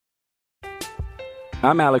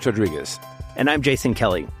I'm Alex Rodriguez. And I'm Jason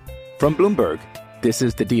Kelly. From Bloomberg, this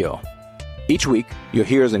is The Deal. Each week, you'll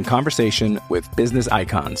hear us in conversation with business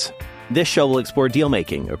icons. This show will explore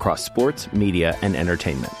deal-making across sports, media, and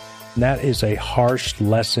entertainment. That is a harsh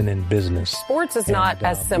lesson in business. Sports is not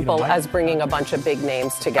as simple as bringing a bunch of big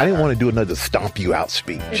names together. I didn't want to do another stomp you out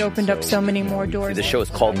speech. It opened up so many more doors. The show is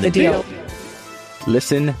called The Deal.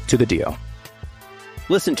 Listen to The Deal.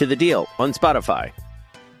 Listen to The Deal on Spotify.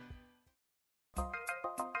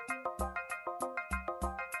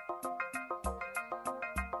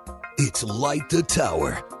 It's Light the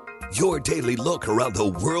Tower, your daily look around the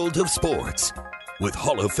world of sports. With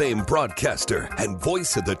Hall of Fame broadcaster and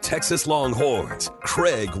voice of the Texas Longhorns,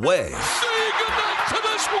 Craig Way. Say goodnight to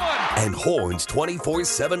this one! And Horns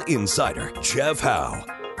 24/7 insider, Jeff Howe.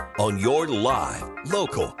 On your live,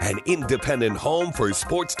 local, and independent home for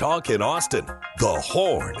sports talk in Austin, The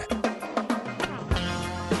Horn.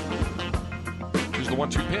 Here's the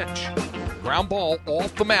 1-2 pitch. Ground ball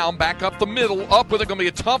off the mound, back up the middle, up with it. Going to be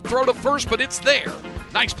a tough throw to first, but it's there.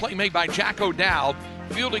 Nice play made by Jack O'Dowd.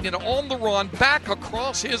 Fielding it on the run, back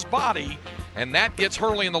across his body, and that gets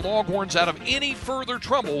Hurley and the Longhorns out of any further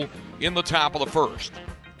trouble in the top of the first.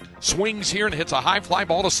 Swings here and hits a high fly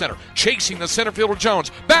ball to center. Chasing the center fielder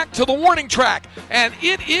Jones. Back to the warning track, and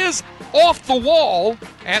it is off the wall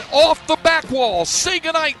and off the back wall. Say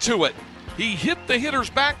goodnight to it. He hit the hitter's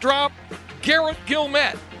backdrop. Garrett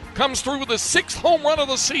Gilmet comes through with his 6th home run of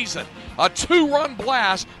the season. A 2-run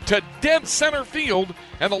blast to dead center field,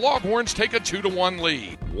 and the Longhorns take a 2-1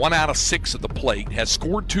 lead. 1 out of 6 at the plate, has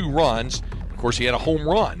scored 2 runs. Of course, he had a home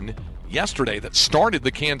run yesterday that started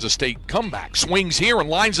the Kansas State comeback. Swings here and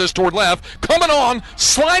lines this toward left. Coming on,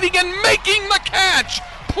 sliding and making the catch.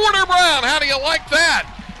 Porter Brown, how do you like that?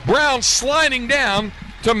 Brown sliding down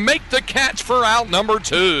to make the catch for out number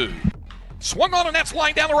 2. Swung on, and that's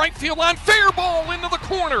line down the right field line. Fair ball into the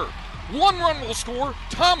corner. 1 run will score.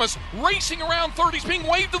 Thomas racing around third. He's being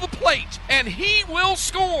waved to the plate, and he will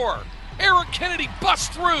score. Eric Kennedy busts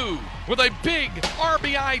through with a big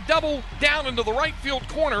RBI double down into the right field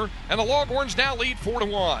corner, and the Longhorns now lead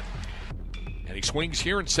 4-1. And he swings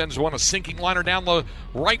here and sends one a sinking liner down the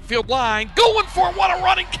right field line. Going for it. What a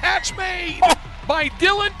running catch made by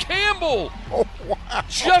Dylan Campbell. Wow.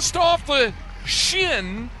 Just off the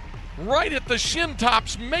shin, right at the shin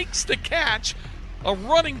tops, makes the catch. A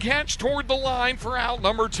running catch toward the line for out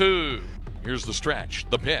number 2. Here's the stretch,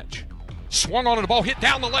 the pitch. Swung on and the ball hit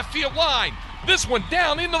down the left field line. This one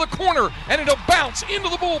down into the corner, and it'll bounce into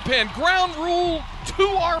the bullpen. Ground rule, 2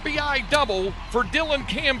 RBI double for Dylan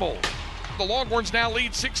Campbell. The Longhorns now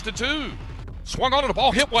lead 6-2. Swung on and the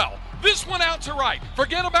ball hit well. This one out to right.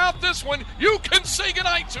 Forget about this one. You can say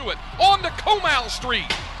goodnight to it. On to Comal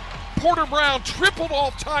Street. Porter Brown tripled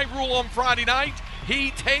off Ty Rule on Friday night.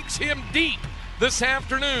 He takes him deep this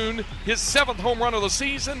afternoon, his 7th home run of the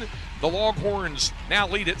season. The Longhorns now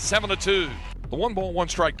lead at 7-2. The 1-ball,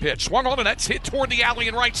 1-strike pitch. Swung on, and that's hit toward the alley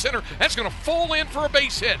in right center. That's going to fall in for a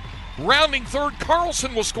base hit. Rounding third,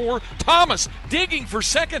 Carlson will score. Thomas digging for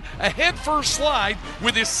second. A head-first slide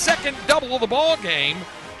with his 2nd double of the ball game.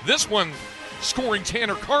 This one scoring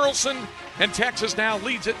Tanner Carlson, and Texas now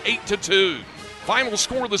leads at 8-2. Final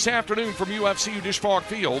score this afternoon from UFCU Disch-Falk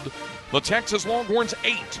Field. The Texas Longhorns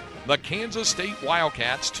 8. The Kansas State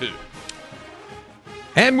Wildcats 2.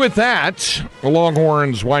 And with that, the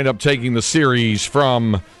Longhorns wind up taking the series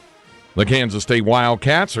from the Kansas State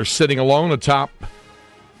Wildcats. Are sitting alone atop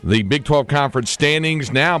the Big 12 Conference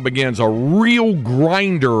standings. Now begins a real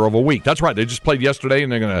grinder of a week. That's right, they just played yesterday,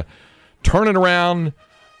 and they're going to turn it around,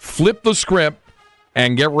 flip the script,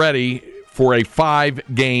 and get ready for a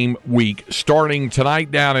 5-game week starting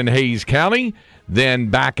tonight down in Hays County, then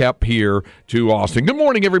back up here to Austin. Good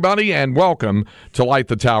morning, everybody, and welcome to Light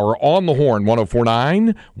the Tower on the Horn,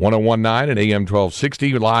 104.9, 101.9, and AM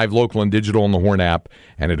 1260, live, local, and digital on the Horn app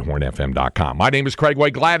and at hornfm.com. My name is Craig Way.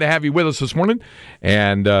 Glad to have you with us this morning,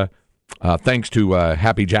 and thanks to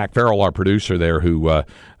Happy Jack Farrell, our producer there, who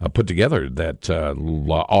put together that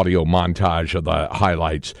audio montage of the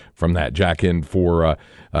highlights from that. Jack in for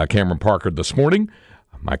Cameron Parker this morning.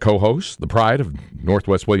 My co-host, the pride of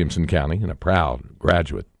Northwest Williamson County and a proud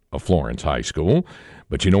graduate of Florence High School.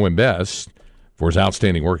 But you know him best for his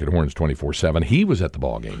outstanding work at Horns 24/7. He was at the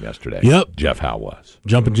ball game yesterday. Yep. Jeff Howe was.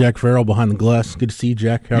 Jumping Jack Farrell behind the glass. Good to see you,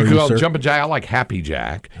 Jack. How are you, sir? Jumping Jack. I like Happy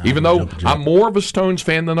Jack, even though I'm more of a Stones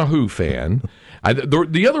fan than a Who fan.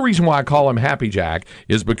 The other reason why I call him Happy Jack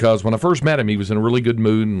is because when I first met him, he was in a really good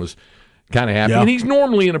mood and was kind of happy. Yeah. And he's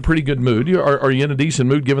normally in a pretty good mood. Are you in a decent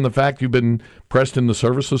mood given the fact you've been pressed in the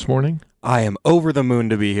service this morning? I am over the moon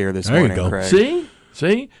to be here this morning, Craig. See?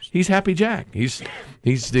 See, he's Happy Jack. He's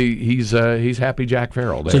Happy Jack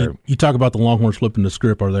Farrell there. So you talk about the Longhorns flipping the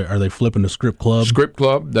script. Are they flipping the script club? Script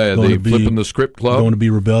club. They flipping the script club. Going to be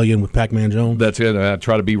rebellion with Pac-Man Jones. That's it.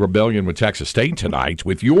 Try to be rebellion with Texas State tonight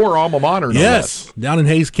with your alma mater. Yes, down in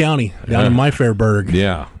Hayes County, down in Mayfairburg.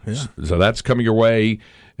 Yeah. So that's coming your way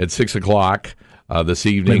at 6:00 this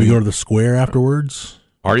evening. Maybe go to the square afterwards.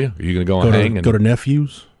 Are you? Are you going to go and hang? Go to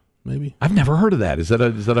Nephew's? Maybe. I've never heard of that. Is that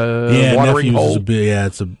a watering hole?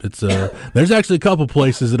 It's a. There's actually a couple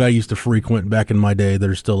places that I used to frequent back in my day that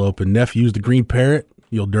are still open. Nephew's, the Green Parrot,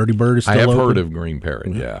 the old Dirty Bird is still open. I have heard of Green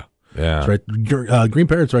Parrot. Yeah. It's right. Green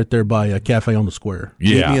Parrot's right there by Cafe on the Square.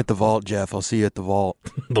 Yeah. Meet me at the Vault, Jeff. I'll see you at the Vault.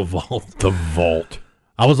 The Vault. The Vault.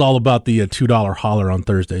 I was all about the $2 holler on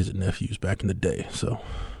Thursdays at Nephew's back in the day. So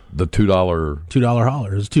the $2 holler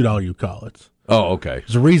is $2 you call it. Oh, okay.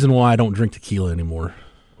 There's a reason why I don't drink tequila anymore.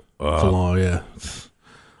 All it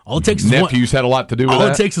takes is Nephew's had a lot to do with that. All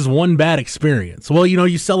it takes is one bad experience. Well,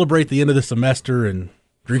 you celebrate the end of the semester and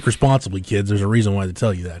drink responsibly, kids. There's a reason why they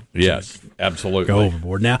tell you that. Yes, absolutely. Go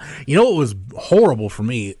overboard. Now, what was horrible for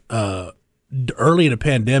me early in the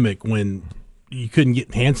pandemic when you couldn't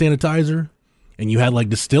get hand sanitizer and you had like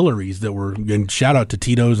distilleries that were, and shout out to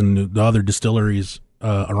Tito's and the other distilleries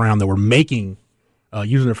around that were making,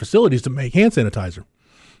 using their facilities to make hand sanitizer.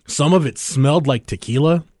 Some of it smelled like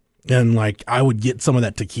tequila. And like I would get some of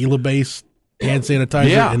that tequila-based hand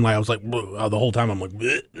sanitizer, and like I was like the whole time I'm like,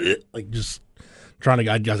 bleh, bleh, like just trying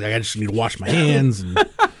to. I just need to wash my hands. And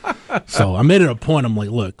so I made it a point. I'm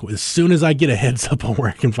like, look, as soon as I get a heads up on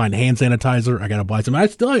where I can find hand sanitizer, I gotta buy some. I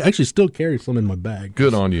actually still carry some in my bag.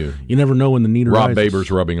 Good on you. You never know when the need arises. Rob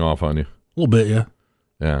Baber's rubbing off on you a little bit, yeah.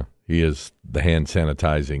 Yeah, he is the hand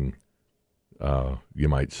sanitizing, you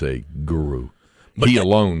might say, guru. But he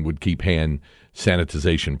alone would keep hand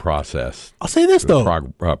sanitization process. I'll say this though,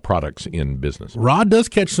 products in business. Rod does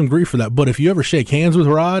catch some grief for that, but if you ever shake hands with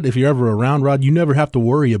Rod, if you're ever around Rod, you never have to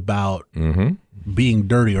worry about being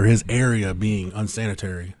dirty or his area being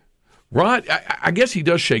unsanitary. Rod, I guess he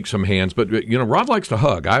does shake some hands, but Rod likes to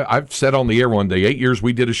hug. I've said on the air one day, 8 years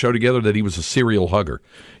we did a show together, that he was a serial hugger.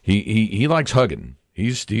 He likes hugging.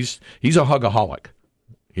 He's a hugaholic.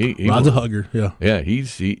 Rod's a hugger. Yeah. Yeah.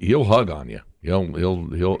 He'll hug on you.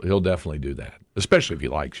 He'll definitely do that, especially if he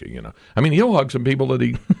likes you. I mean, he'll hug some people that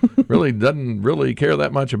he really doesn't really care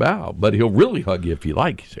that much about, but he'll really hug you if he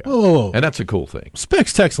likes you. Oh, and that's a cool thing.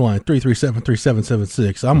 Specs text line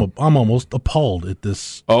 337-3776. I'm almost appalled at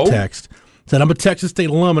this text. Said I'm a Texas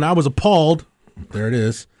State alum, and I was appalled. There it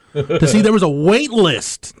is. To see there was a wait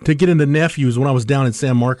list to get into Nephew's when I was down in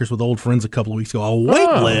San Marcos with old friends a couple of weeks ago. A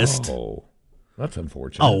wait list. Oh, that's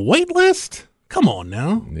unfortunate. A wait list? Come on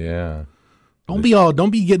now. Yeah. Don't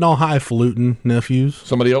be getting all highfalutin, Nephew's.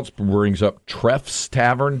 Somebody else brings up Treff's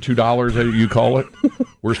Tavern, $2 you call it.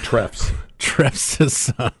 Where's Treff's? Treff's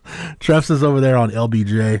is over there on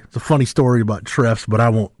LBJ. It's a funny story about Treff's, but I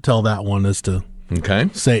won't tell that one as to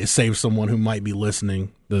save someone who might be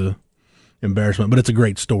listening the embarrassment. But it's a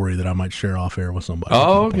great story that I might share off air with somebody.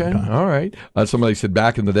 Oh, okay. All right. Somebody said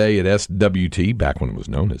back in the day at SWT, back when it was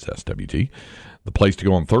known as SWT, the place to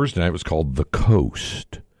go on Thursday night was called The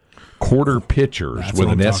Coast. Quarter pitchers with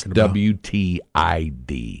an SWTID.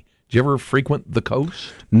 Did you ever frequent the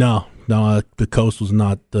Coast? No, the Coast was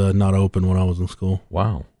not open when I was in school.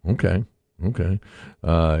 Wow. Okay.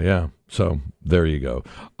 Yeah. So there you go.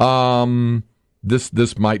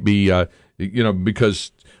 This might be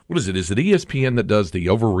because what is it? Is it ESPN that does the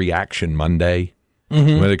Overreaction Monday?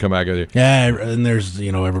 When they come back, and there's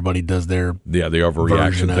everybody does their the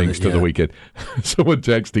overreaction things to the weekend. Someone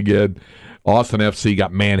text again. Austin FC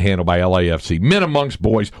got manhandled by LAFC. Men amongst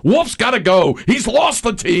boys. Wolf's got to go. He's lost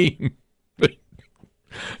the team.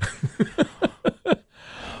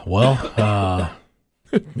 Well,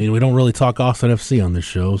 we don't really talk Austin FC on this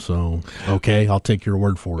show, so okay, I'll take your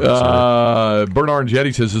word for it. Bernard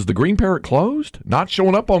Jetty says, is the Green Parrot closed? Not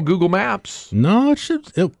showing up on Google Maps. No,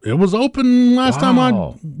 it was open last time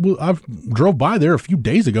I drove by there a few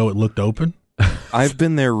days ago. It looked open. I've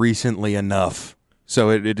been there recently enough. So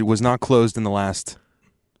it was not closed in the last,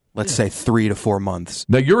 let's say, 3 to 4 months.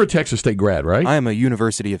 Now, you're a Texas State grad, right? I am a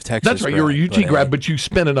University of Texas That's right. You're a UT grad, but you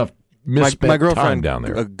spent enough my girlfriend time down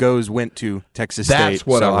there. Went to Texas That's State,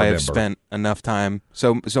 what so I have spent enough time.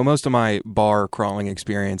 So most of my bar crawling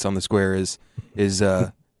experience on the square is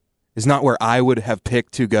not where I would have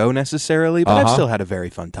picked to go necessarily, but I've still had a very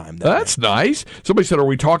fun time there. That's nice. Somebody said, are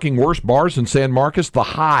we talking worse bars in San Marcos? The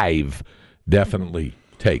Hive definitely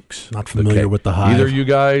takes. Not familiar with the Hive. Either you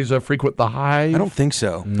guys frequent the Hive? I don't think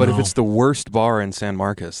so. No. But if it's the worst bar in San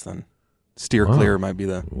Marcos, then steer clear might be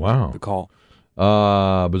the call.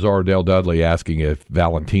 Bizarro Dale Dudley asking if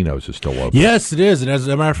Valentino's is still open. Yes, it is. And as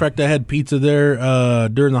a matter of fact, I had pizza there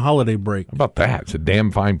during the holiday break. How about that? It's a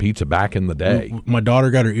damn fine pizza back in the day. My daughter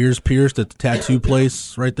got her ears pierced at the tattoo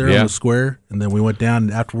place right there on the square, and then we went down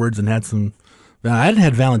afterwards and had some. I hadn't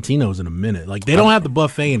had Valentino's in a minute. Like, they don't have the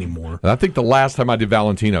buffet anymore. I think the last time I did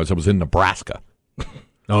Valentino's, I was in Nebraska.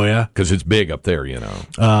 Oh, yeah? Because it's big up there, you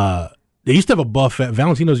know. They used to have a buffet.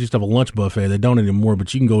 Valentino's used to have a lunch buffet. They don't anymore,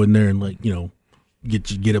 but you can go in there and, like, you know,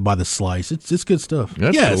 get it by the slice. It's good stuff.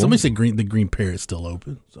 That's cool. Somebody said the Green Parrot's still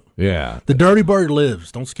open. So. Yeah. The Dirty Bird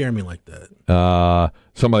lives. Don't scare me like that.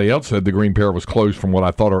 Somebody else said the Green Parrot was closed from what I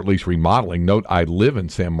thought, or at least remodeling. Note, I live in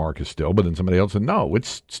San Marcos still, but then somebody else said, no,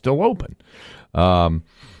 it's still open. So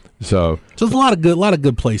there's a lot of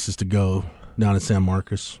good places to go down in San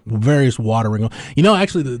Marcos. Various watering. You know,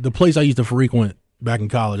 actually, the place I used to frequent back in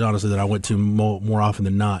college, honestly, that I went to more often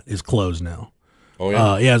than not, is closed now. Oh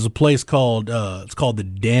yeah, there's a place called it's called the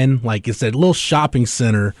Den. Like, it's a little shopping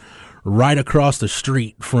center right across the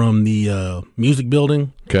street from the music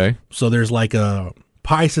building. Okay, so there's like a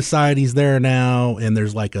pie societies there now, and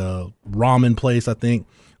there's like a ramen place. I think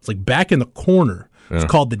it's like back in the corner. Yeah. It's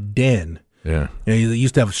called the Den. Yeah, and they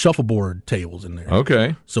used to have shuffleboard tables in there.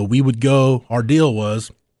 Okay, so we would go. Our deal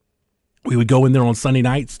was we would go in there on Sunday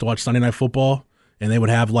nights to watch Sunday Night Football, and they would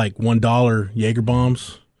have like $1 Jaeger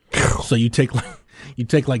bombs. So you take like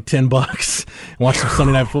 $10 and watch some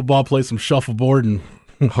Sunday Night Football, play some shuffleboard, and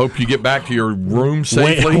hope you get back to your room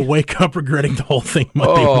safely. Wake up regretting the whole thing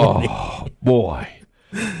Monday morning. Oh boy.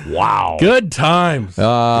 Wow. Good times.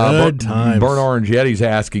 Good times. Burnt Orange Yeti's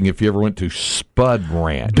asking if you ever went to Spud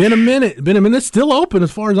Ranch. Been a minute. It's still open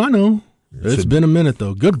as far as I know. It's been a minute,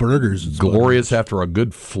 though. Good burgers. Glorious after a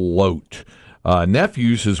good float.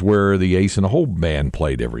 Nephews is where the Ace in the Hole band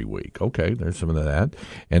played every week. Okay, there's some of that.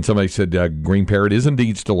 And somebody said Green Parrot is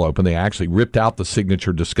indeed still open. They actually ripped out the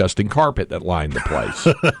signature disgusting carpet that lined the place.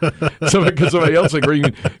 Because somebody else said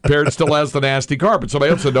Green Parrot still has the nasty carpet.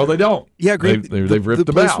 Somebody else said no, they don't. Yeah, they've ripped the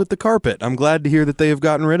them place out with the carpet. I'm glad to hear that they have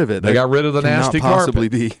gotten rid of it. They got rid of the nasty carpet. Possibly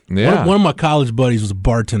be. Yeah. One of my college buddies was a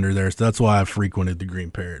bartender there, so that's why I frequented the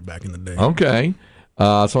Green Parrot back in the day. Okay.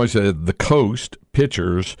 Somebody said the Coast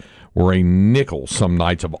pitchers were a nickel some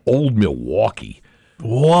nights of old Milwaukee.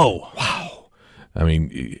 Whoa. Wow. I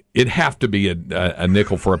mean, it'd have to be a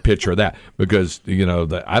nickel for a pitcher of that because, you know,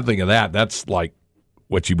 I think of that's like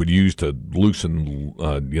what you would use to loosen,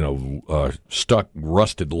 stuck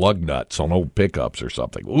rusted lug nuts on old pickups or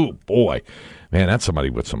something. Ooh, boy. Man, that's somebody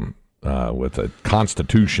with some with a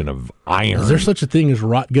constitution of iron. Is there such a thing as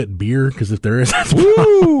rot gut beer? Because if there is,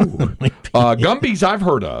 Gumby's I've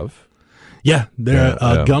heard of. Yeah,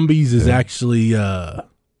 Gumby's is actually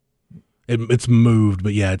it's moved,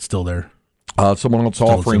 but yeah, it's still there. Someone else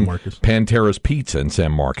offering Pantera's Pizza in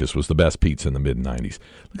San Marcos was the best pizza in the mid-'90s.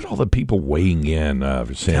 Look at all the people weighing in.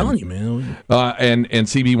 I'm telling you, man. And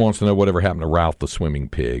CB wants to know whatever happened to Ralph the Swimming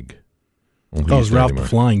Pig. It was Ralph the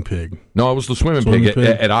Flying Pig. No, it was the Swimming Pig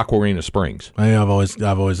at Aquarina Springs. I've always had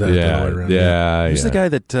that around. Who's the guy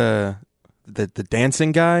that the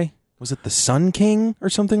dancing guy? Was it the Sun King or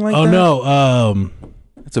something like that? Oh no,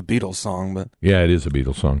 it's a Beatles song, but yeah, it is a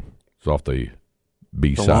Beatles song. It's off the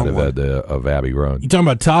B side of Abbey Road. You talking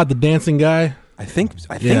about Todd the dancing guy? I think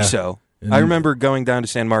so. I remember going down to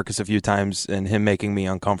San Marcos a few times and him making me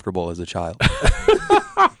uncomfortable as a child.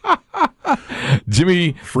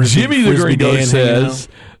 Jimmy the Gringo says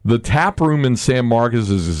the tap room in San Marcos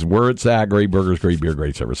is where it's at. Great burgers, great beer,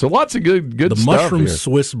 great service. So lots of good the stuff mushroom here.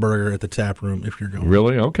 Swiss burger at the tap room if you're going.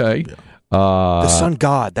 Really? Okay. Yeah. The Sun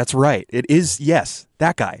God. That's right. It is. Yes,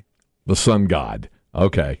 that guy. The Sun God.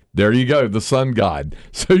 Okay, there you go. The Sun God.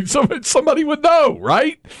 So somebody would know,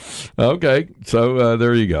 right? Okay, so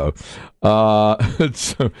there you go.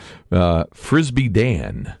 Frisbee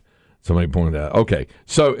Dan. Somebody pointed out. Okay,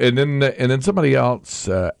 so and then somebody else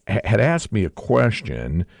had asked me a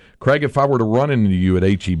question. Craig, if I were to run into you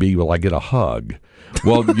at HEB, will I get a hug?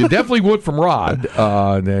 Well, you definitely would from Rod.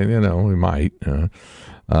 We might.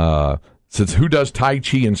 Since who does Tai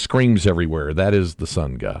Chi and screams everywhere? That is the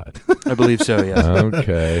Sun God. I believe so, yes.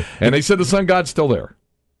 Okay. And they said the Sun God's still there.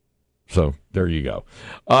 So there you go.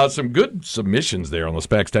 Some good submissions there on the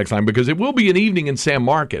Specs text line because it will be an evening in San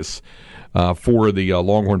Marcos for the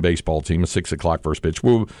Longhorn baseball team, a 6 o'clock first pitch.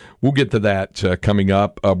 We'll get to that coming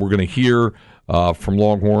up. We're going to hear from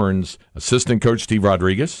Longhorns assistant coach Steve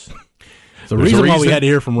Rodriguez. The reason why we had to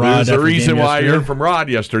hear from Rod. There's a reason why I heard from Rod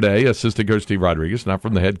yesterday, assistant coach Steve Rodriguez, not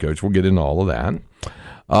from the head coach. We'll get into all of that.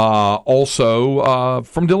 Also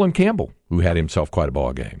from Dylan Campbell, who had himself quite a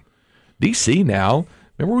ball game. DC now,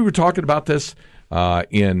 remember we were talking about this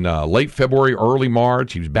in late February, early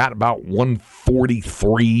March. He was batting about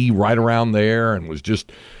 143, right around there, and was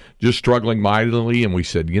just struggling mightily. And we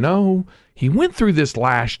said, he went through this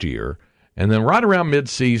last year, and then right around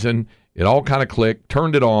midseason, it all kind of clicked,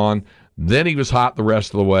 turned it on. Then he was hot the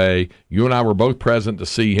rest of the way. You and I were both present to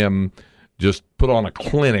see him just put on a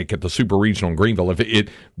clinic at the Super Regional in Greenville.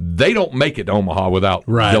 They don't make it to Omaha without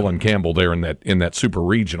Dylan Campbell there in that Super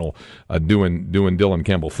Regional doing Dylan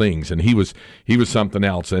Campbell things, and he was something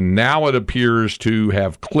else. And now it appears to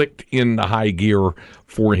have clicked into high gear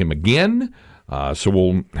for him again. So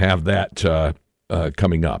we'll have that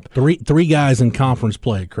coming up. Three guys in conference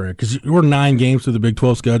play, Craig, because we're 9 games through the Big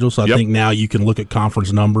 12 schedule, so I think now you can look at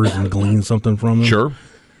conference numbers and glean something from them. Sure.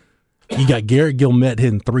 You got Garrett Gilmette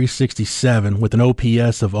hitting .367 with an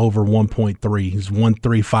OPS of over 1.3. He's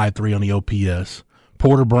 1.353 on the OPS.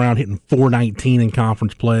 Porter Brown hitting .419 in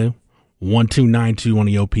conference play, 1.292 on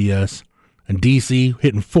the OPS. And DC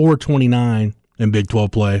hitting .429 in Big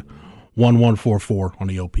 12 play, 1.144 on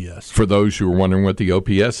the OPS. For those who are wondering what the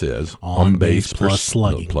OPS is, on base plus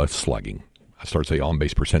slugging. Plus slugging. I started to say on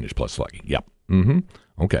base percentage plus slugging. Yep. Mm-hmm.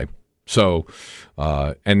 Okay. So,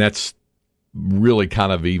 and that's really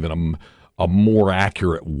kind of even a more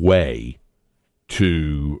accurate way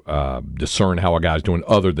to discern how a guy's doing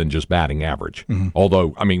other than just batting average. Mm-hmm.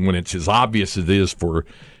 Although, I mean, when it's as obvious as it is for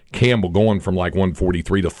Campbell going from like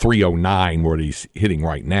 143 to 309 where he's hitting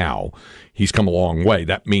right now, he's come a long way.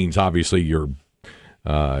 That means obviously your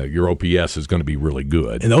OPS is going to be really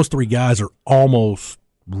good. And those 3 guys are almost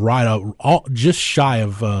right up, just shy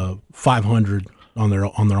of 500 on their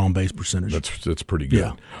on base percentage. That's pretty good.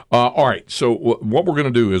 Yeah. All right. So what we're going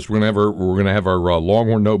to do is we're going to have our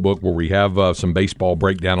Longhorn notebook where we have some baseball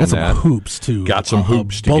breakdown on that. Got some hoops too. Got some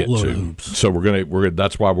hoops to get to. Hoops. So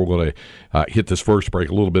that's why we're going to hit this first break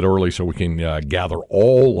a little bit early so we can gather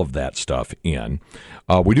all of that stuff in.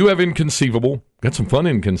 We do have Inconceivable. Got some fun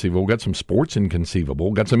Inconceivable. Got some sports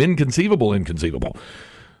Inconceivable. Got some Inconceivable.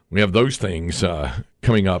 We have those things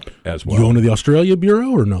coming up as well. You going to the Australia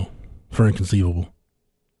Bureau or no? For Inconceivable?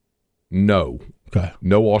 No. Okay.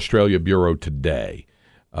 No Australia Bureau today.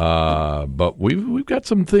 But we've got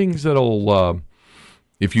some things that'll,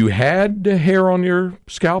 if you had hair on your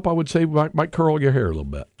scalp, I would say might curl your hair a little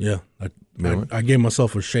bit. Yeah. I gave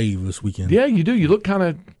myself a shave this weekend. Yeah, you do. You look kind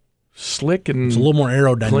of slick and it's a little more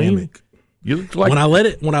aerodynamic. Clean. You look like when I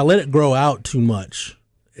let it grow out too much,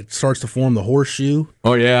 it starts to form the horseshoe.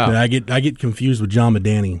 Oh yeah. And I get confused with John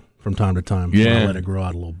Madani from time to time. Yeah. So I let it grow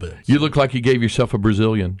out a little bit. You look like you gave yourself a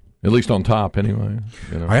Brazilian, at least on top anyway.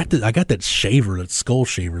 I got that shaver, that skull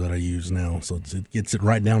shaver that I use now, so it gets it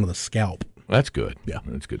right down to the scalp. That's good. Yeah.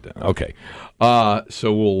 That's good. Okay.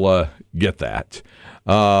 So we'll get that.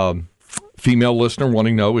 Female listener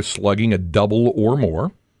wanting to know is slugging a double or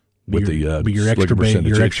more with your extra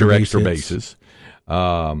percentage, your extra bases.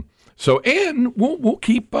 So and we'll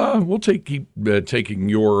keep taking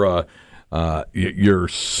your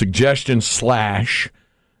suggestions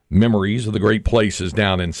 / memories of the great places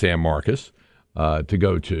down in San Marcos to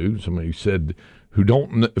go to. Somebody said,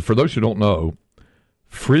 for those who don't know,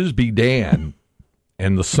 Frisbee Dan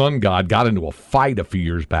and the Sun God got into a fight a few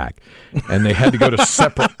years back, and they had to go to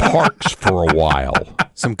separate parks for a while.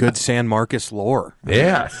 Some good San Marcos lore.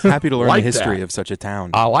 Yeah. Happy to learn the history of such a town.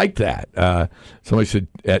 I like that. Somebody said,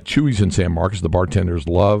 at Chewy's in San Marcos, the bartenders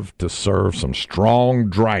love to serve some strong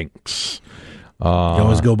drinks. You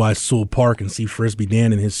always go by Sewell Park and see Frisbee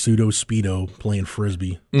Dan in his pseudo Speedo playing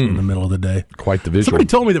Frisbee in the middle of the day. Quite the visual. Somebody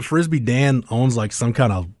told me that Frisbee Dan owns like some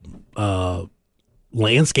kind of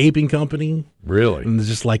landscaping company. Really? And is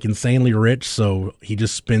just like insanely rich, so he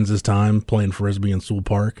just spends his time playing Frisbee in Sewell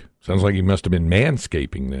Park. Sounds like he must have been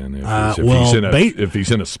manscaping then. If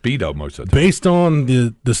he's in a Speedo most of the time. Based on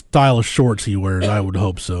the style of shorts he wears, I would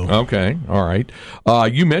hope so. Okay, all right.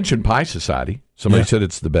 You mentioned Pie Society. Somebody said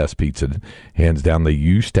it's the best pizza. Hands down, they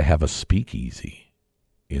used to have a speakeasy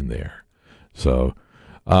in there. So,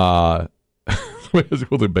 will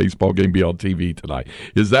the baseball game be on TV tonight?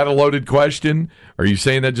 Is that a loaded question? Are you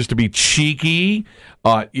saying that just to be cheeky?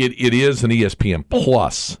 It is an ESPN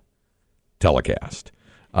Plus telecast.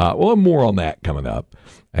 We'll have more on that coming up.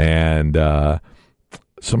 And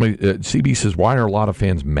somebody, CB says, why are a lot of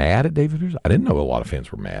fans mad at David Pierce? I didn't know a lot of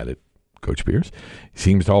fans were mad at Coach Pierce. He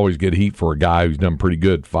seems to always get heat for a guy who's done pretty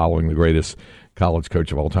good following the greatest college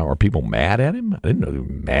coach of all time. Are people mad at him? I didn't know they were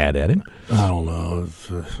mad at him. I don't know.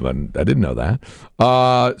 I didn't know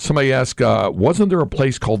that. Somebody asked, wasn't there a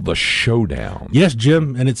place called The Showdown? Yes,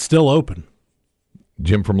 Jim, and it's still open.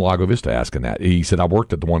 Jim from Lago Vista asking that. He said, I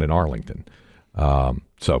worked at the one in Arlington.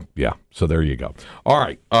 So there you go. All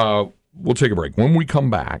right, we'll take a break. When we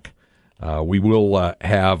come back, We will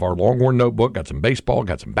have our Longhorn Notebook, got some baseball,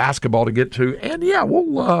 got some basketball to get to, and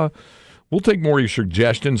we'll take more of your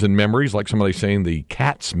suggestions and memories, like somebody saying the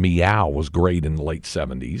cat's meow was great in the late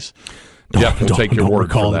 70s. Jeff will take your word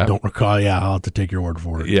for that. Don't recall. Yeah, I'll have to take your word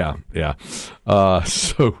for it. Yeah.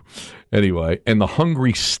 So anyway, and the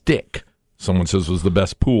Hungry Stick, someone says, was the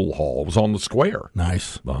best pool hall. It was on the square.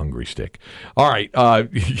 Nice. The Hungry Stick. All right.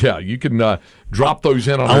 You can drop those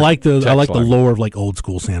in on I like the line. lore of like old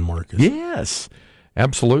school San Marcos. Yes,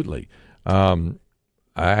 absolutely. I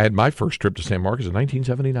had my first trip to San Marcos in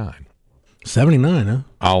 1979. 79, huh?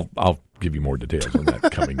 I'll give you more details on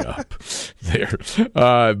that coming up there.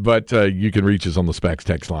 But you can reach us on the Specs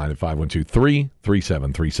text line at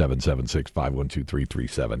 512-337-3776,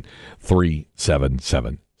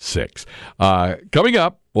 512-337-3776. Coming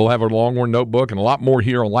up, we'll have our Longhorn Notebook and a lot more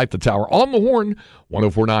here on Light the Tower on the Horn,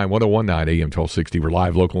 104.9, 101.9, AM 1260. We're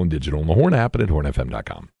live, local, and digital on the Horn app and at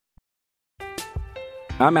hornfm.com.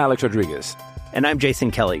 I'm Alex Rodriguez. And I'm Jason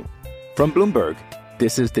Kelly. From Bloomberg,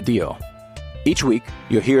 this is The Deal. Each week,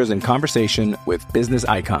 you'll hear us in conversation with business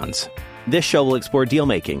icons. This show will explore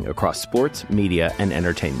deal-making across sports, media, and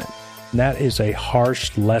entertainment. That is a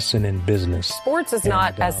harsh lesson in business. Sports is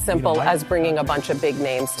not as simple as bringing a bunch of big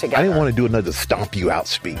names together. I didn't want to do another stomp you out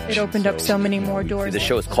speech. It opened up so many more doors. The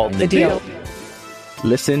show is called The Deal.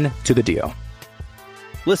 Listen to The Deal.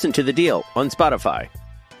 Listen to The Deal on Spotify.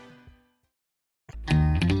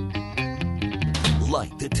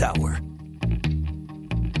 Light the Tower.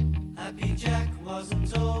 Happy Jack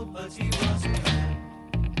wasn't old, but he wasn't bad.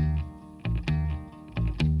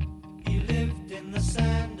 He lived in the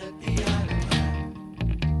sand at the island.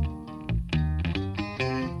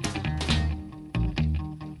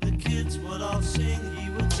 The kids would all sing, he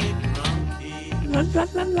would take the wrong key. La, la,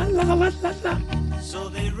 la, la, la, la, la, la. So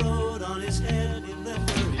they rode on his head in the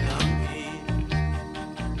furry donkey.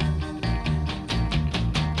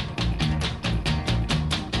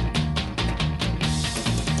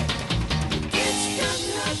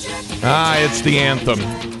 It's the anthem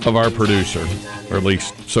of our producer, or at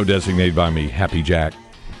least so designated by me, Happy Jack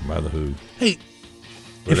by The Who. Hey,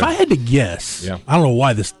 if I had to guess, Yeah. I don't know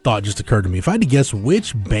why this thought just occurred to me. If I had to guess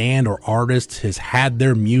which band or artist has had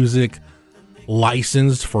their music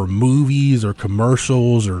licensed for movies or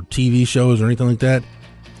commercials or TV shows or anything like that,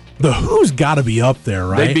 The Who's got to be up there,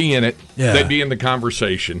 right? They'd be in it. Yeah. They'd be in the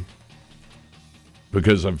conversation.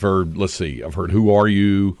 Because I've heard Who Are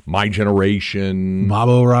You? My Generation. Bob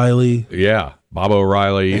O'Reilly. Yeah, Bob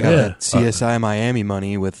O'Reilly. They got that CSI Miami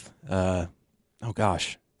money with, Don't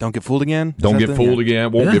Get Fooled Again? Don't Get Fooled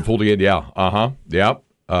Again. Won't Get Fooled Again. Yeah. Yep.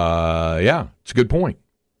 It's a good point.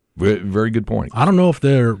 Very good point. I don't know if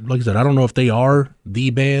they're, like I said, I don't know if they are the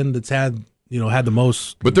band that's had the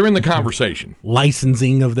most. But they're in the conversation.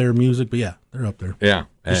 Licensing of their music, but yeah, they're up there. Yeah.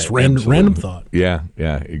 Just random thought. Yeah,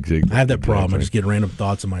 exactly. I have that problem. I just get random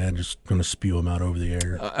thoughts in my head, just going to spew them out over the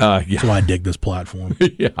air. Yeah. That's why I dig this platform.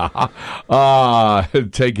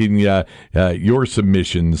 Taking your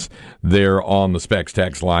submissions there on the Specs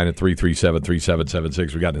text line at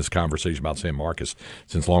 337-3776. We got in this conversation about San Marcos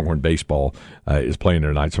since Longhorn baseball is playing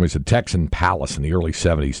there tonight. Somebody said Texan Palace in the early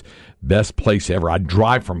 70s, best place ever. I'd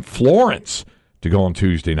drive from Florence to go on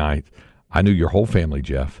Tuesday night. I knew your whole family,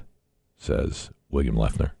 Jeff, says William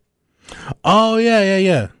Leffner. Oh,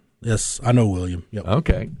 yeah. Yes, I know William. Yep.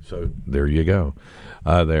 Okay, so there you go.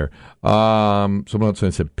 Someone else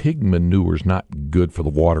said pig manure is not good for the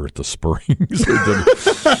water at the springs.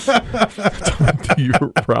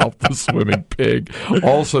 You're Ralph the swimming pig.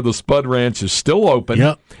 Also, the Spud Ranch is still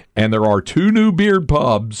open, and there are 2 new beard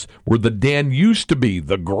pubs where the den used to be,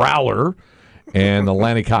 the Growler and the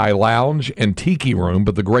Atlantic High Lounge and Tiki Room,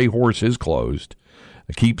 but the Gray Horse is closed.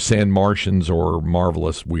 Keep San Martians or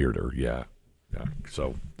Marvelous weirder. Yeah.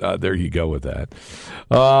 So there you go with that.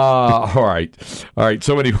 All right.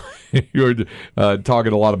 So anyway, you're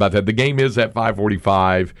talking a lot about that. The game is at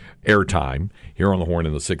 5:45 airtime here on the Horn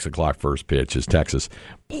in the 6 o'clock first pitch as Texas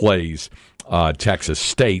plays Texas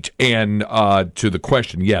State. And to the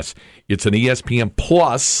question, yes, it's an ESPN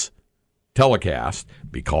Plus telecast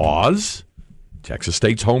because Texas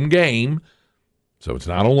State's home game. So it's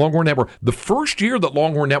not on Longhorn Network. The first year that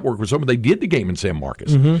Longhorn Network was open, they did the game in San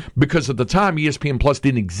Marcos because at the time ESPN Plus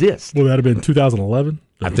didn't exist. Well, that have been 2011.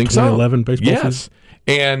 I think so. 2011 baseball season.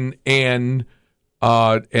 And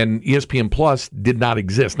ESPN Plus did not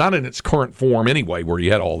exist, not in its current form anyway, where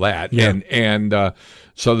you had all that. Yeah. And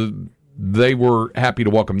so they were happy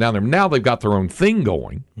to welcome down there. Now they've got their own thing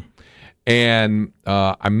going, and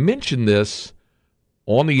I mentioned this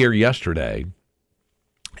on the air yesterday.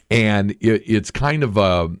 And it's kind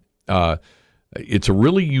of it's a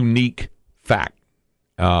really unique fact.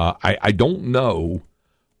 I don't know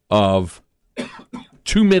of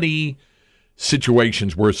too many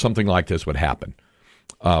situations where something like this would happen.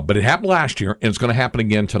 But it happened last year, and it's going to happen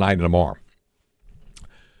again tonight and tomorrow.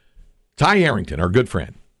 Ty Harrington, our good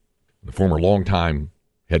friend, the former longtime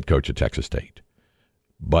head coach at Texas State,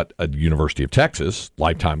 but at the University of Texas,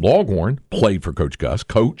 lifetime Longhorn, played for Coach Gus,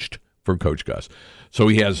 coached for Coach Gus. So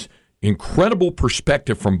he has incredible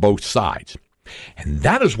perspective from both sides. And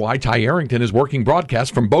that is why Ty Harrington is working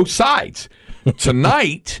broadcast from both sides.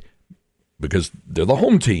 Tonight, because they're the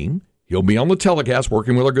home team, he'll be on the telecast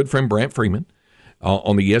working with our good friend Brant Freeman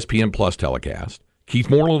on the ESPN Plus telecast. Keith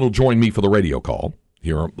Moreland will join me for the radio call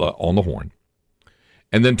here on the Horn.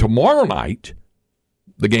 And then tomorrow night,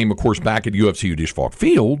 the game, of course, back at UFC Dish Falk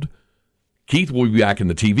Field, Keith will be back in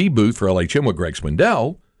the TV booth for LHM with Greg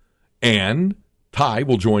Swindell, and Ty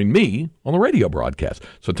will join me on the radio broadcast.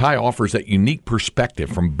 So Ty offers that unique perspective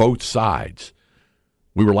from both sides.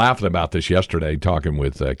 We were laughing about this yesterday, talking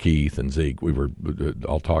with Keith and Zeke. We were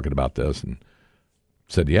all talking about this and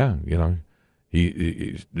said, yeah, you know,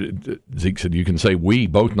 Zeke said you can say we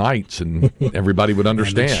both nights and everybody would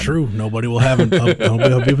understand. That's true. Nobody will have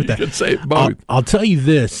nobody will be with that. You can say it both. I'll tell you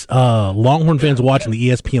this, Longhorn fans watching the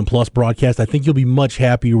ESPN Plus broadcast, I think you'll be much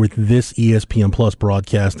happier with this ESPN Plus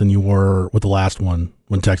broadcast than you were with the last one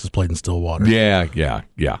when Texas played in Stillwater. Yeah.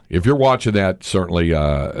 If you're watching that, certainly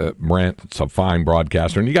Brant's a fine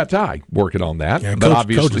broadcaster, and you got Ty working on that. Yeah, but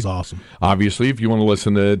Coach is awesome. Obviously, if you want to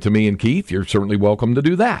listen to me and Keith, you're certainly welcome to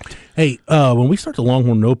do that. Hey, when we start the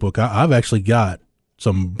Longhorn Notebook, I've actually got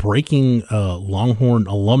some breaking Longhorn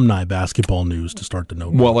alumni basketball news to start the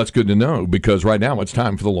notebook. Well, that's good to know, because right now it's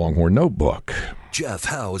time for the Longhorn Notebook. Jeff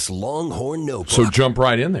Howe's Longhorn Notebook. So jump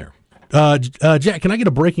right in there. Jack, can I get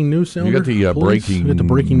a breaking news sounder? You got the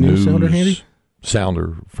breaking news sounder handy?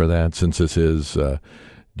 Sounder for that, since this is,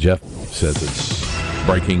 Jeff says it's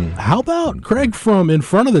breaking. How about, Craig, from in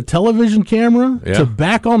front of the television camera to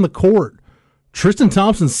back on the court? Tristan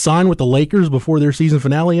Thompson signed with the Lakers before their season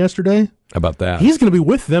finale yesterday. How about that? He's going to be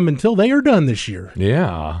with them until they are done this year.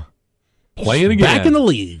 Yeah. Playing again. Back in the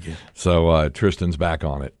league. So Tristan's back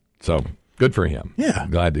on it. So good for him. Yeah.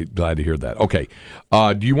 Glad to hear that. Okay.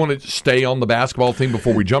 Do you want to stay on the basketball thing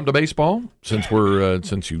before we jump to baseball? Since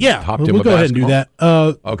since you hopped in with basketball? We'll go ahead and do that.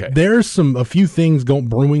 Okay. There's a few things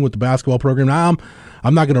brewing with the basketball program. Now,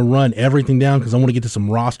 I'm not going to run everything down because I want to get to some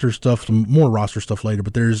more roster stuff later,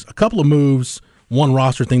 but there's a couple of moves, one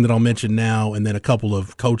roster thing that I'll mention now, and then a couple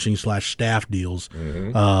of coaching/staff deals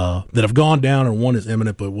that have gone down, and one is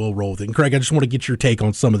imminent, but we'll roll with it. And Craig, I just want to get your take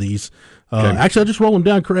on some of these. Actually, I'll just roll them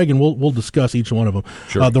down, Craig, and we'll discuss each one of them.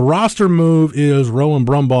 Sure. The roster move is Rowan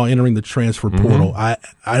Brumbaugh entering the transfer portal. I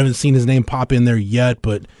haven't seen his name pop in there yet,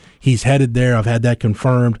 but he's headed there. I've had that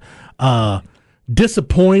confirmed.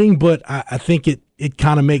 Disappointing, but I think it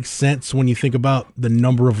kind of makes sense when you think about the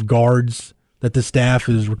number of guards that the staff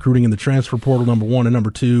is recruiting in the transfer portal, number one, and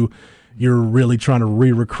number two, you're really trying to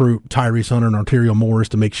re-recruit Tyrese Hunter and Arterio Morris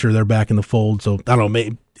to make sure they're back in the fold. So, I don't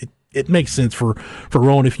know, it makes sense for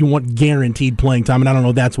Rowan if you want guaranteed playing time, and I don't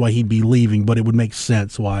know that's why he'd be leaving, but it would make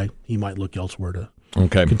sense why he might look elsewhere to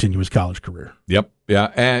continue his college career. Yep,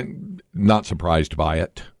 yeah, and not surprised by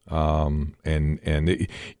it. And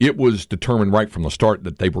it was determined right from the start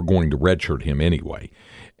that they were going to redshirt him anyway.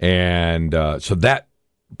 And so that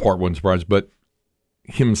part wasn't surprised, but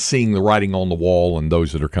him seeing the writing on the wall and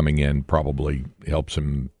those that are coming in probably helps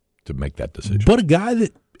him to make that decision. But a guy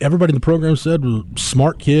that everybody in the program said was a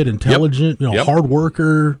smart kid, intelligent, hard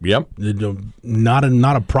worker. Yep. Not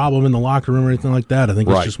a problem in the locker room or anything like that. I think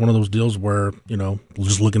it's just one of those deals where,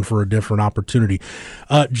 just looking for a different opportunity.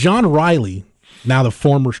 John Riley, now the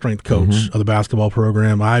former strength coach of the basketball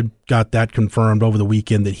program, I got that confirmed over the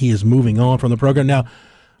weekend that he is moving on from the program. Now,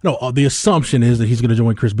 no, the assumption is that he's going to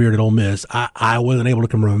join Chris Beard at Ole Miss. I wasn't able to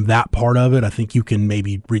confirm that part of it. I think you can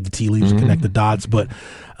maybe read the tea leaves and connect the dots, but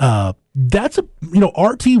that's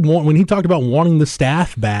RT when he talked about wanting the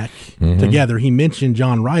staff back together, he mentioned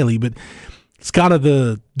John Riley, but it's kind of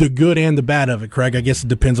the good and the bad of it, Craig. I guess it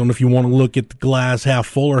depends on if you want to look at the glass half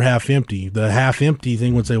full or half empty. The half empty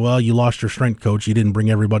thing would say, well, you lost your strength coach. You didn't bring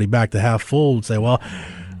everybody back. The half full would say, well,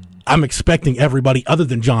 I'm expecting everybody other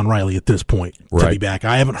than John Riley at this point to be back.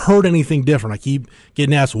 I haven't heard anything different. I keep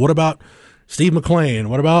getting asked, what about Steve McClain?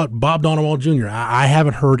 What about Bob Donewald Jr.? I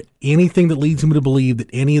haven't heard anything that leads me to believe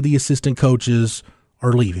that any of the assistant coaches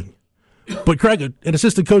are leaving. But Craig, an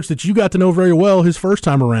assistant coach that you got to know very well his first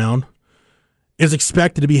time around, is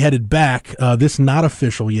expected to be headed back. This not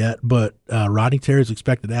official yet, but Rodney Terry is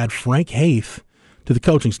expected to add Frank Haith to the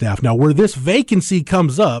coaching staff. Now, where this vacancy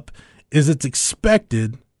comes up is it's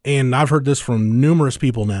expected, and I've heard this from numerous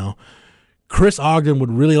people now, Chris Ogden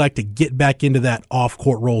would really like to get back into that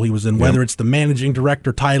off-court role he was in, whether it's the managing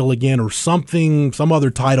director title again or some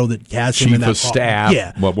other title that has him in that Chief of staff.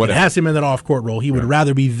 that has him in that off-court role. He would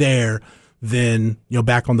rather be there than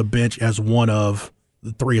back on the bench as one of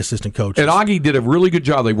the 3 assistant coaches. And Augie did a really good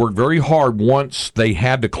job. They worked very hard once they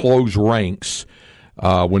had to close ranks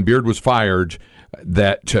when Beard was fired,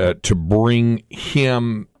 that to bring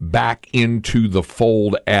him back into the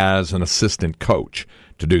fold as an assistant coach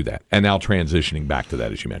to do that. And now transitioning back to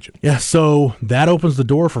that, as you mentioned. Yeah, so that opens the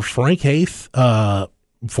door for Frank Haith,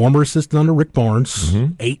 former assistant under Rick Barnes,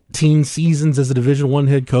 18 seasons as a Division I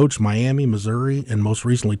head coach, Miami, Missouri, and most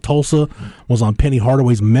recently Tulsa. Was on Penny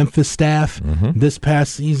Hardaway's Memphis staff this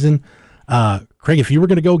past season. Craig, if you were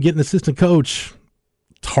going to go get an assistant coach,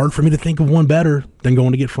 it's hard for me to think of one better than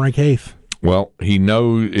going to get Frank Haith. Well, he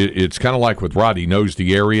knows. It's kind of like with Rod. He knows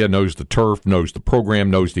the area, knows the turf, knows the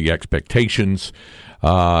program, knows the expectations,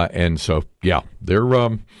 and so I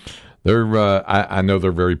know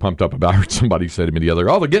they're very pumped up about it. I heard somebody say to me the other,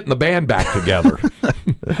 they're getting the band back together.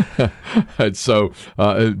 And so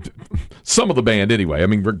some of the band anyway. I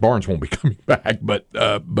mean, Rick Barnes won't be coming back, but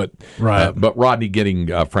Rodney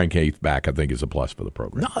getting Frank Haith back, I think, is a plus for the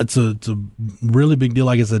program. No, it's a really big deal.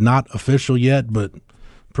 Like I said, not official yet, but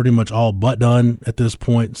pretty much all but done at this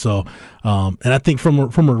point. So, and I think from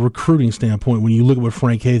a recruiting standpoint, when you look at what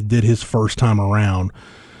Frank Haith did his first time around,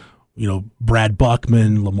 Brad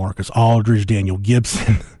Buckman, LaMarcus Aldridge, Daniel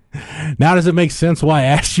Gibson. Now does it make sense why I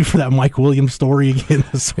asked you for that Mike Williams story again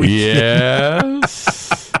this week?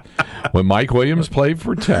 Yes. When Mike Williams played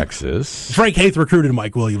for Texas. Frank Haith recruited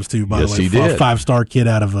Mike Williams, too, by the way. He did. A 5-star kid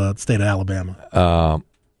out of the state of Alabama.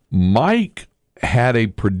 Mike had a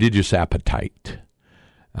prodigious appetite.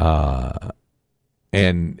 And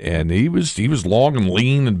he was long and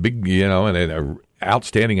lean and big, and an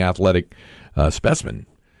outstanding athletic specimen.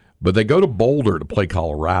 But they go to Boulder to play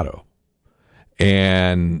Colorado,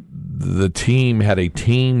 and the team had a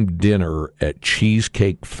team dinner at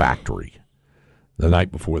Cheesecake Factory the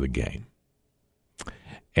night before the game.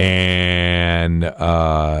 And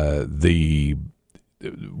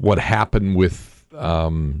what happened with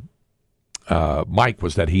Mike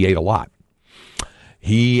was that he ate a lot.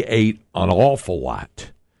 He ate an awful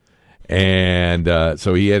lot. And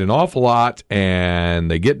so he ate an awful lot,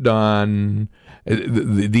 and they get done.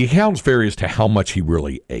 The account's vary as to how much he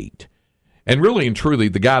really ate. And really and truly,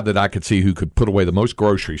 the guy that I could see who could put away the most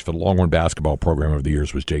groceries for the Longhorn basketball program over the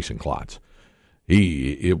years was Jason Klotz.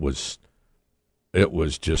 It was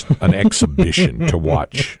just an exhibition to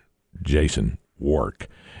watch Jason work.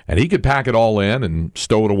 And he could pack it all in and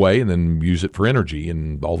stow it away and then use it for energy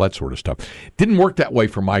and all that sort of stuff. Didn't work that way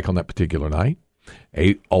for Mike on that particular night.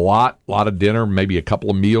 Ate a lot of dinner, maybe a couple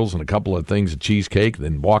of meals and a couple of things of cheesecake,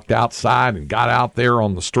 then walked outside and got out there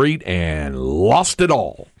on the street and lost it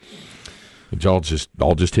all. It all just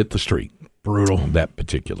hit the street. Brutal. That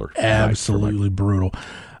particular Absolutely brutal.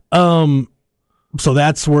 So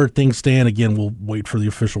that's where things stand. Again, we'll wait for the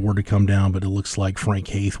official word to come down, but it looks like Frank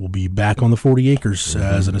Haith will be back on the 40 acres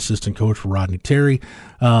as an assistant coach for Rodney Terry.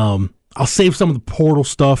 I'll save some of the portal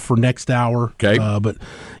stuff for next hour. Okay. But,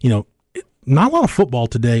 not a lot of football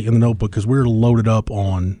today in the notebook because we're loaded up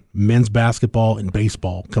on men's basketball and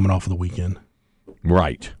baseball coming off of the weekend.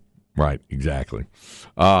 Right, exactly.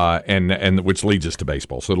 And which leads us to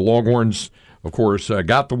baseball. So the Longhorns, of course,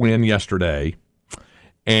 got the win yesterday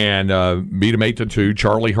and beat them 8-2.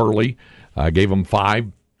 Charlie Hurley gave them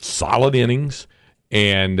 5 solid innings,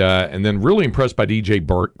 and then really impressed by DJ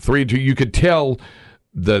Burke. 3-2. You could tell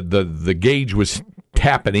the gauge was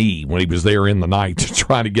tapping E when he was there in the night to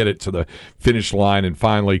try to get it to the finish line. And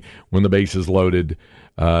finally, when the bases loaded,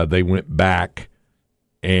 they went back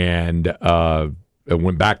and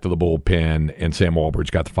went back to the bullpen, and Sam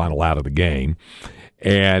Walbridge got the final out of the game.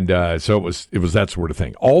 And so it was that sort of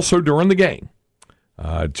thing. Also during the game,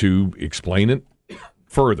 to explain it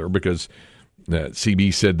further, because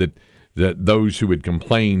CB said that those who had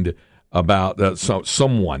complained about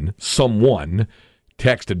someone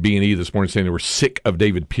texted B&E this morning saying they were sick of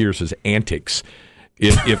David Pierce's antics.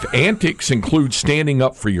 If antics include standing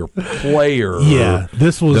up for your player,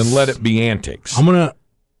 then let it be antics.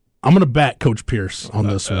 I'm gonna back Coach Pierce on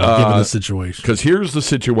this one, given the situation. Because here's the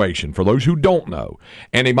situation for those who don't know,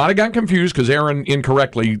 and they might have gotten confused because Aaron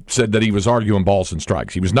incorrectly said that he was arguing balls and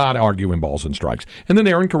strikes. He was not arguing balls and strikes, and then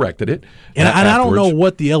Aaron corrected it. And I don't know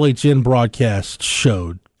what the LHN broadcast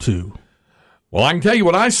showed too. Well, I can tell you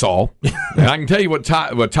what I saw, and I can tell you what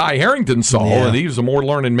Ty Harrington saw, and he was a more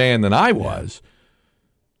learned man than I was.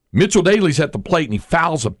 Mitchell Daly's at the plate, and he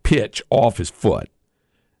fouls a pitch off his foot,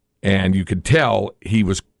 and you could tell he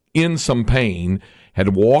was in some pain, had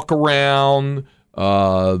to walk around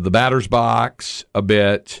the batter's box a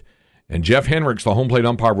bit, and Jeff Hendricks, the home plate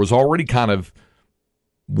umpire, was already kind of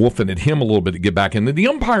wolfing at him a little bit to get back in. The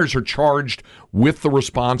umpires are charged with the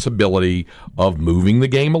responsibility of moving the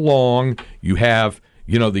game along. You have,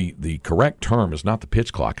 the correct term is not the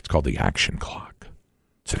pitch clock. It's called the action clock.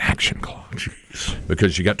 It's an action clock. Jeez.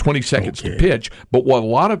 Because you got 20 seconds to pitch. But what a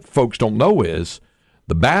lot of folks don't know is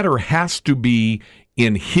the batter has to be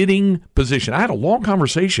in hitting position. I had a long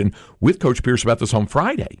conversation with Coach Pierce about this on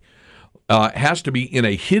Friday. Has to be in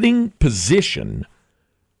a hitting position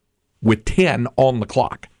with 10 on the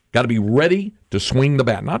clock. Got to be ready to swing the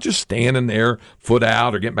bat, not just standing there, foot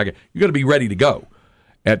out, or getting back. You got to be ready to go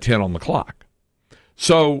at 10 on the clock.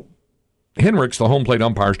 So Hendricks, the home plate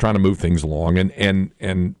umpire, is trying to move things along,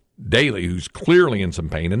 and Daly, who's clearly in some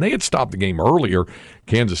pain, and they had stopped the game earlier.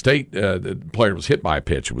 Kansas State, the player was hit by a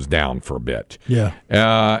pitch; it was down for a bit. Yeah,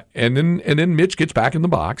 and then Mitch gets back in the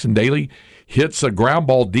box, and Daly hits a ground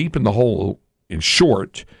ball deep in the hole in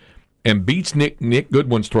short, and beats Nick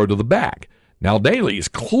Goodwin's throw to the bag. Now, Daly is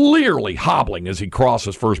clearly hobbling as he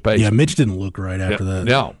crosses first base. Yeah, Mitch didn't look right after that.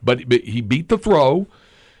 No, but he beat the throw,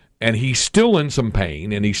 and he's still in some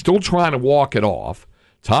pain, and he's still trying to walk it off.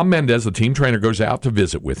 Tom Mendez, the team trainer, goes out to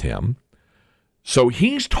visit with him. So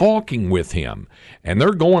he's talking with him, and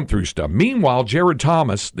they're going through stuff. Meanwhile, Jared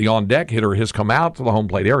Thomas, the on-deck hitter, has come out to the home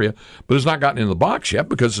plate area, but has not gotten in the box yet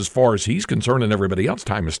because as far as he's concerned and everybody else,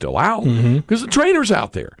 time is still out because the trainer's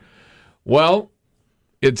out there. Well,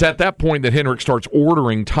 it's at that point that Hendricks starts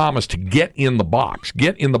ordering Thomas to get in the box,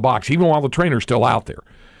 even while the trainer's still out there.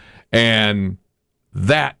 And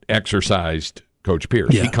that exercised Coach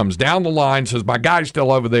Pierce. Yeah. He comes down the line, says, my guy's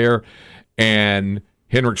still over there, and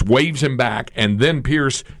Hendricks waves him back, and then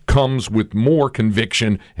Pierce comes with more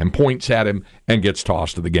conviction and points at him and gets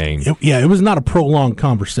tossed to the game. It was not a prolonged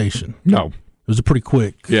conversation. No. It was a pretty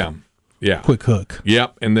quick quick hook.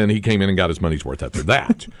 Yep, and then he came in and got his money's worth after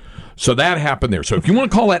that. So that happened there. So if you want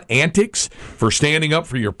to call that antics for standing up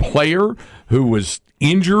for your player who was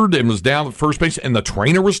injured and was down at first base and the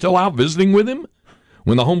trainer was still out visiting with him,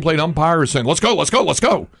 when the home plate umpire is saying, let's go,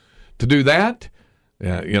 to do that,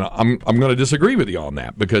 I'm going to disagree with you on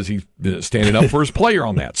that because he's standing up for his player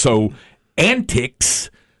on that. So antics,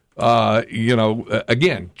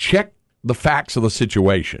 again, check the facts of the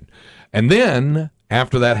situation. And then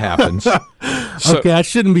after that happens... Okay, I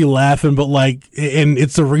shouldn't be laughing, but and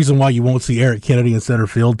it's the reason why you won't see Eric Kennedy in center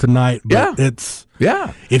field tonight. But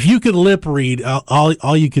if you could lip read,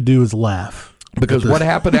 all you could do is laugh. Because what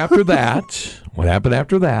happened after that?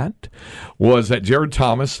 Was that Jared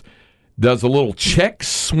Thomas does a little check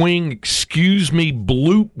swing,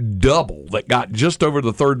 bloop double that got just over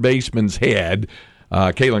the third baseman's head,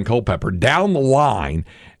 Kalen Culpepper, down the line,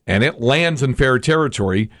 and it lands in fair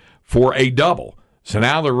territory for a double. So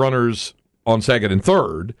now the runners on second and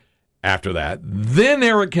third after that. Then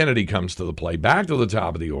Eric Kennedy comes to the plate, back to the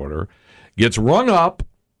top of the order, gets rung up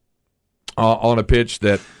on a pitch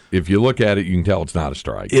that, if you look at it, you can tell it's not a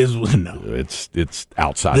strike. It's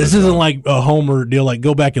outside. This isn't like a homer deal. Like,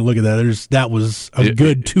 go back and look at that. That was a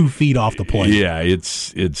good 2 feet off the plate. Yeah,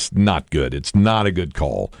 it's not good. It's not a good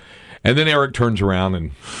call. And then Eric turns around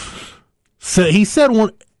and so he said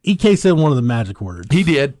EK said one of the magic words. He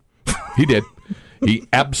did. He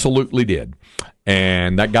absolutely did.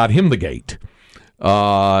 And that got him the gate.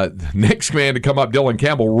 Next man to come up, Dylan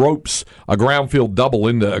Campbell, ropes a ground rule double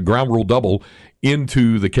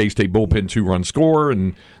into the K-State bullpen 2-run score,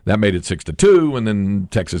 and that made it 6-2, and then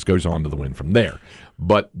Texas goes on to the win from there.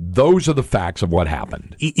 But those are the facts of what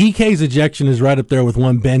happened. EK's ejection is right up there with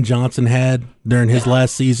one Ben Johnson had during his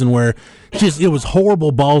last season, where it was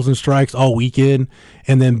horrible balls and strikes all weekend,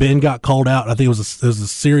 and then Ben got called out. I think it was a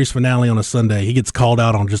series finale on a Sunday. He gets called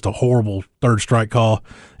out on just a horrible third strike call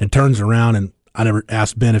and turns around, and I never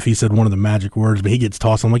asked Ben if he said one of the magic words, but he gets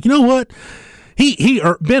tossed. I'm like, you know what?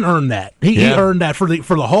 Ben earned that. He earned that for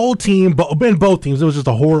the whole team. Both teams. It was just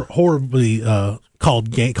a horribly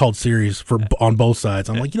called series on both sides.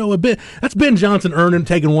 I'm like, you know what? That's Ben Johnson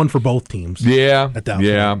taking one for both teams. Yeah.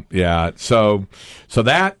 So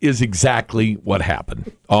that is exactly what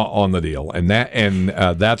happened on the deal, and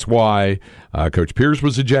that's why Coach Pierce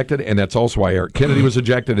was ejected, and that's also why Eric Kennedy was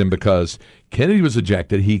ejected. And because Kennedy was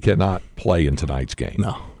ejected, he cannot play in tonight's game.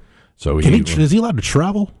 No. So is he allowed to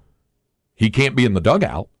travel? He can't be in the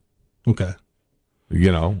dugout. Okay.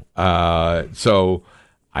 So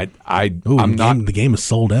I'm not. The game is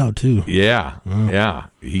sold out too. Yeah. Oh. Yeah.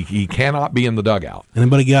 He cannot be in the dugout.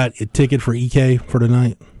 Anybody got a ticket for EK for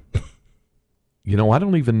tonight? I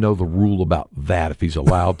don't even know the rule about that, if he's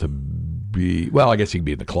allowed to be, well, I guess he could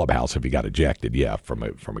be in the clubhouse if he got ejected, from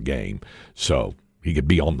a game. So he could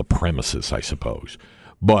be on the premises, I suppose.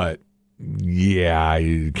 But, yeah,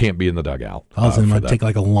 he can't be in the dugout. I was going to take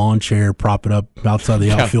like a lawn chair, prop it up outside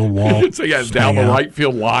the outfield wall. So, down the right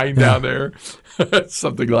field line down there.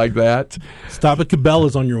 Something like that. Stop at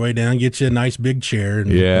Cabela's on your way down. Get you a nice big chair.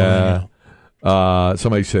 And,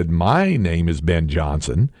 somebody said, my name is Ben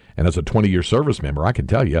Johnson, and as a 20-year service member, I can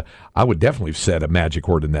tell you, I would definitely have said a magic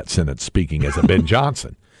word in that sentence speaking as a Ben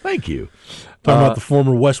Johnson. Thank you. Talking about the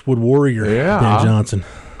former Westwood Warrior, Ben Johnson.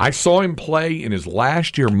 I saw him play in his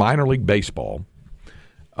last year minor league baseball.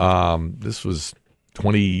 This was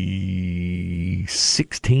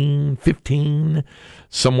 2016, 15,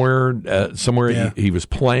 somewhere. He was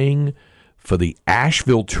playing for the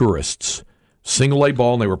Asheville Tourists, single A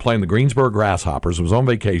ball, and they were playing the Greensboro Grasshoppers. I was on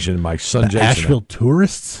vacation, and my son Jason. Asheville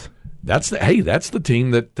Tourists? That's the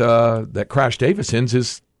team that Crash Davis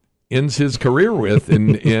ends his career with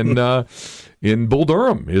in Bull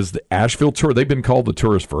Durham, is the Asheville Tour. They've been called the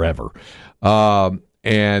Tourists forever.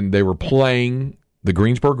 And they were playing the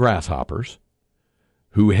Greensboro Grasshoppers,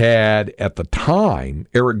 who had, at the time,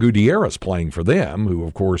 Eric Gutierrez playing for them, who,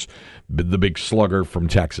 of course, the big slugger from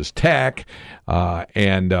Texas Tech,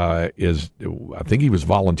 and I think he was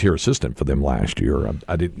volunteer assistant for them last year.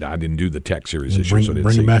 I didn't do the Tech series this year, so I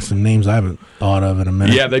didn't see. Bring back some names I haven't thought of in a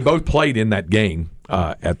minute. Yeah, they both played in that game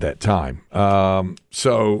at that time.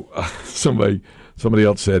 Somebody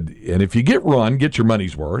else said, and if you get run, get your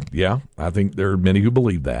money's worth. Yeah, I think there are many who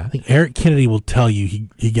believe that. I think Eric Kennedy will tell you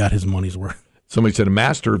he got his money's worth. Somebody said a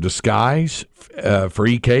master of disguise for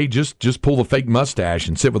EK. Just pull the fake mustache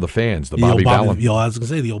and sit with the fans. The Bobby Valentine. I was going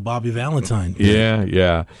to say the old Bobby Valentine.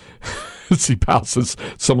 Yeah. See, Powell says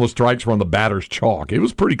some of the strikes were on the batter's chalk. It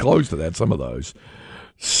was pretty close to that, some of those.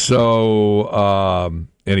 So,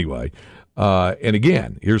 anyway. And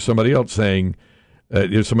again, here's somebody else saying,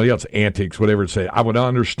 antics, whatever it's saying. I would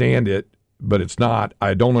understand it, but it's not.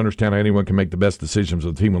 I don't understand how anyone can make the best decisions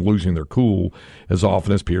of the team when losing their cool as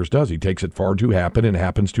often as Pierce does. He takes it far too happen and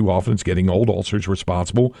happens too often. It's getting old. Ulcer's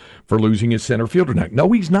responsible for losing his center fielder tonight.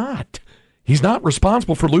 No, he's not. He's not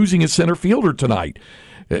responsible for losing his center fielder tonight.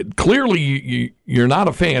 Clearly, you're not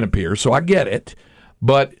a fan of Pierce, so I get it.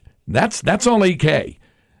 But that's on EK.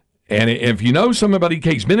 And if you know something about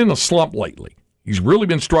EK, he's been in a slump lately. He's really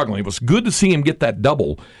been struggling. It was good to see him get that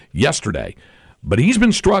double yesterday. But he's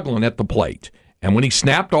been struggling at the plate. And when he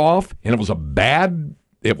snapped off, and it was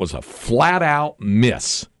a flat-out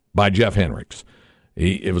miss by Jeff Hendricks.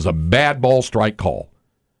 It was a bad ball strike call.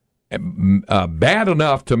 Bad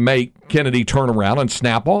enough to make Kennedy turn around and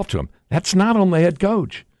snap off to him. That's not on the head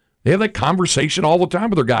coach. They have that conversation all the time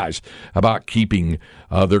with their guys about keeping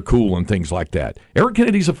their cool and things like that. Eric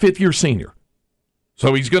Kennedy's a fifth-year senior.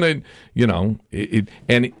 So he's going to,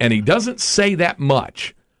 and he doesn't say that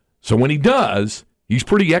much. So when he does, he's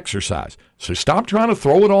pretty exercised. So stop trying to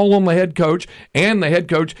throw it all on the head coach. And the head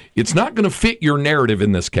coach, it's not going to fit your narrative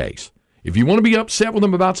in this case. If you want to be upset with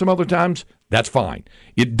him about some other times, that's fine.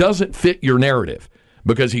 It doesn't fit your narrative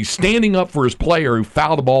because he's standing up for his player who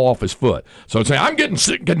fouled the ball off his foot. So it's saying, I'm getting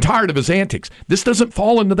sick and tired of his antics. This doesn't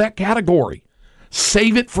fall into that category.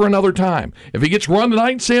 Save it for another time. If he gets run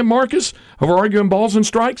tonight in San Marcos over arguing balls and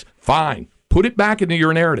strikes, fine. Put it back into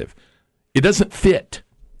your narrative. It doesn't fit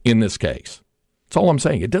in this case. That's all I'm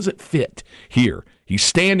saying. It doesn't fit here. He's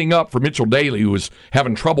standing up for Mitchell Daly, who was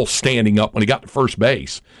having trouble standing up when he got to first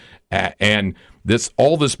base. And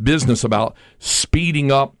all this business about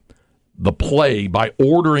speeding up the play by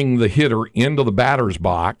ordering the hitter into the batter's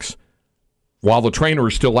box while the trainer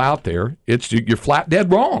is still out there, you're flat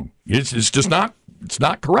dead wrong. It's just not. It's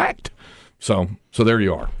not correct. So there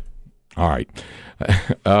you are. All right.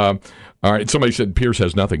 All right, somebody said Pierce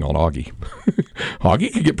has nothing on Augie.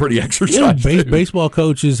 Augie can get pretty exercised. Yeah, baseball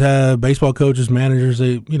coaches, managers,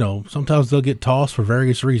 sometimes they'll get tossed for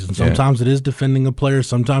various reasons. Sometimes it is defending a player.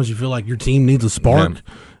 Sometimes you feel like your team needs a spark,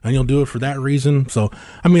 and you'll do it for that reason. So,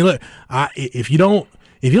 I mean, look, if you don't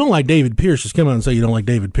like David Pierce, just come out and say you don't like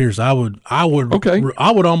David Pierce. I would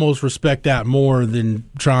almost respect that more than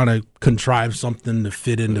trying to contrive something to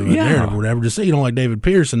fit into a narrative or whatever. Just say you don't like David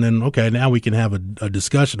Pierce, and then now we can have a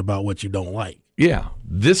discussion about what you don't like. Yeah,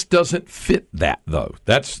 this doesn't fit that though.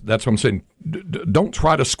 That's what I'm saying. Don't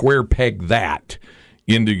try to square peg that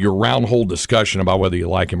into your round hole discussion about whether you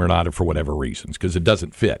like him or not, or for whatever reasons, because it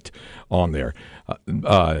doesn't fit on there.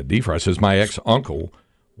 D-Fry says my ex-uncle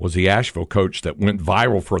was the Asheville coach that went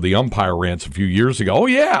viral for the umpire rants a few years ago. Oh,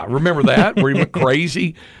 yeah, remember that, where he went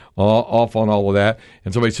crazy off on all of that.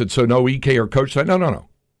 And somebody said, so no EK or coach? No.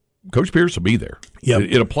 Coach Pierce will be there. Yep.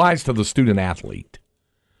 It applies to the student-athlete.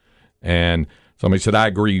 And Somebody said, I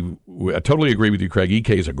agree. I totally agree with you, Craig.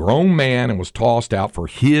 EK is a grown man and was tossed out for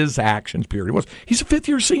his actions, period. He's a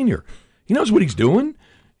fifth-year senior. He knows what he's doing.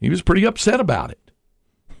 He was pretty upset about it.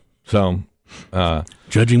 So,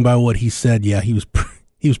 judging by what he said, yeah, he was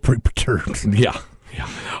pretty perturbed. Yeah.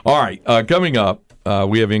 All right, coming up,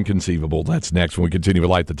 we have Inconceivable. That's next when we continue with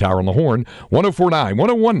Light the Tower on the Horn. 104.9, 101.9,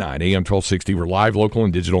 AM 1260. We're live, local,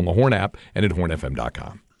 and digital on the Horn app and at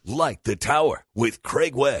hornfm.com. Light the Tower with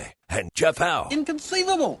Craig Way and Jeff Howe.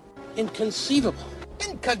 Inconceivable. Inconceivable.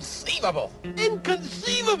 Inconceivable.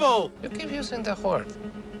 Inconceivable. You keep using the word.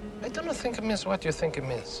 I do not think it means what you think it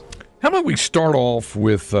means. How about we start off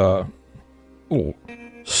with a little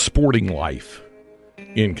sporting life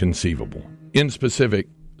inconceivable? In specific,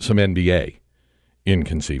 some NBA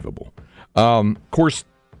inconceivable. Of course,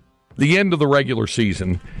 the end of the regular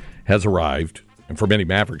season has arrived. And for many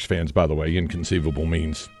Mavericks fans, by the way, inconceivable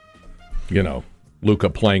means, Luka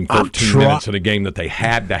playing 13 minutes in a game that they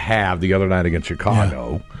had to have the other night against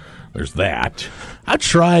Chicago. Yeah. There's that. I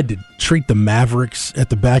tried to treat the Mavericks at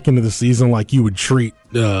the back end of the season like you would treat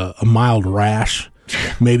a mild rash.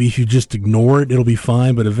 Maybe if you just ignore it, it'll be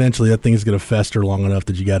fine. But eventually, that thing's going to fester long enough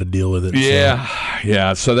that you got to deal with it.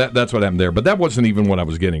 Yeah. So that's what happened there. But that wasn't even what I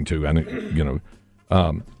was getting to. And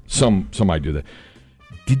some might do that.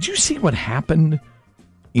 Did you see what happened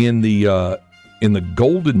in the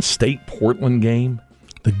Golden State Portland game?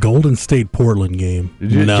 The Golden State Portland game.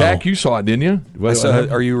 No. Jack, you saw it, didn't you?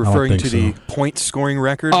 Are you referring to the point scoring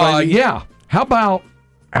record? Yeah. How about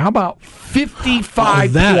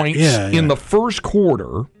 55 points in the first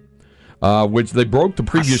quarter, which they broke the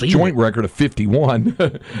previous joint record of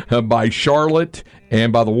 51 by Charlotte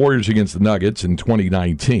and by the Warriors against the Nuggets in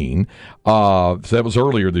 2019. So that was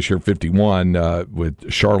earlier this year, 51,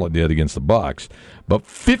 with Charlotte did against the Bucks. But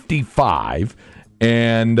 55,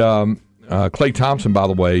 and Klay Thompson, by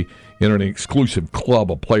the way, entered an exclusive club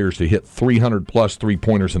of players to hit 300-plus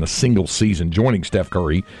three-pointers in a single season, joining Steph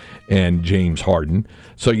Curry and James Harden.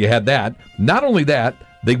 So you had that. Not only that,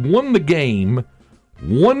 they won the game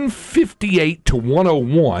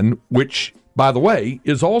 158-101, which, by the way,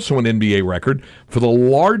 is also an NBA record for the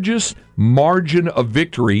largest margin of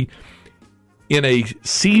victory in a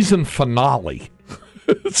season finale.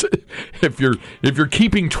 If you're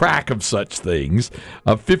keeping track of such things,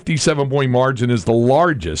 a 57-point margin is the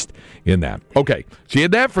largest in that. Okay, so you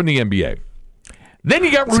had that from the NBA. Then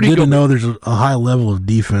you got Rudy Gobert. Good to know there's a high level of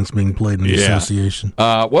defense being played in the association.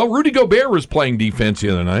 Well, Rudy Gobert was playing defense the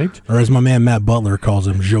other night. Or as my man Matt Butler calls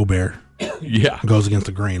him, Jobert. Yeah. Goes against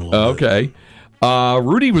the grain a little bit. Okay.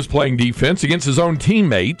 Rudy was playing defense against his own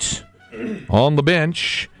teammates on the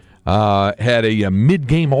bench. Had a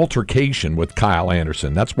mid-game altercation with Kyle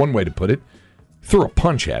Anderson. That's one way to put it. Threw a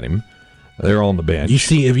punch at him there on the bench.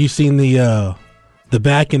 Have you seen the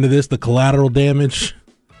back end of this, the collateral damage?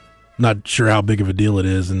 Not sure how big of a deal it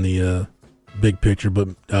is in the big picture, but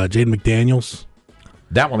Jaden McDaniels.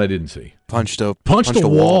 That one I didn't see. Punched a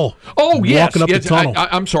wall. Oh, yes. Walking up the tunnel.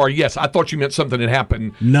 I'm sorry. Yes, I thought you meant something that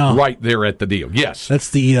happened right there at the deal. Yes. That's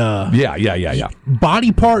the... Yeah.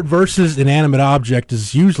 Body part versus inanimate object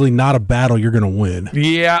is usually not a battle you're going to win.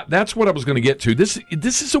 Yeah, that's what I was going to get to. This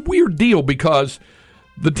is a weird deal because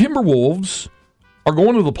the Timberwolves are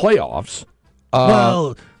going to the playoffs.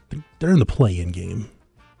 Well, they're in the play-in game.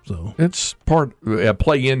 So it's part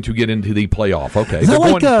play in to get into the playoff. Okay, they're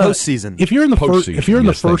going postseason. If you're in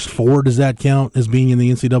the first four, does that count as being in the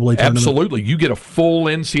NCAA tournament? Absolutely, you get a full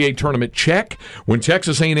NCAA tournament check. When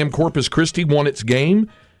Texas A&M Corpus Christi won its game,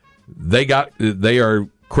 they are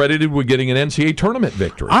credited with getting an NCAA tournament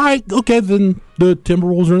victory. All right, okay, then the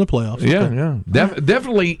Timberwolves are in the playoffs. Yeah, okay. Yeah,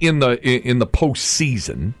 definitely in the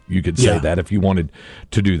postseason. You could say that if you wanted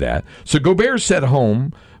to do that. So Gobert set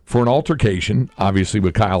home for an altercation, obviously,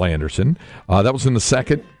 with Kyle Anderson. That was in the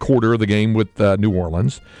second quarter of the game with New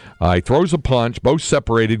Orleans. He throws a punch. Both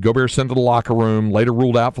separated. Gobert sent to the locker room, later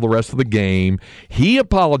ruled out for the rest of the game. He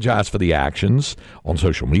apologized for the actions on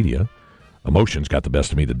social media. Emotions got the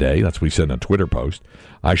best of me today. That's what he said in a Twitter post.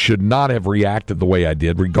 I should not have reacted the way I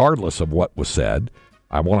did, regardless of what was said.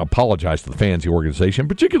 I want to apologize to the fans, the organization,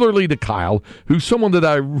 particularly to Kyle, who's someone that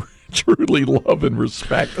I truly love and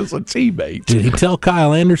respect as a teammate. Did he tell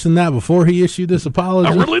Kyle Anderson that before he issued this apology?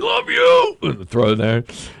 I really love you. Throw it there.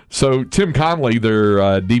 So Tim Connolly, their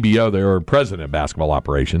DBO, their president of basketball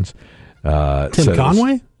operations, Tim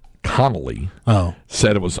Conway? Connolly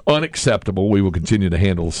said it was unacceptable. We will continue to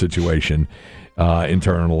handle the situation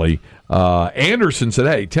internally. Anderson said,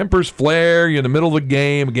 hey, tempers flare. You're in the middle of the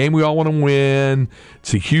game, a game we all want to win.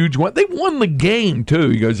 It's a huge one. They won the game, too.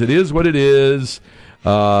 He goes, it is what it is.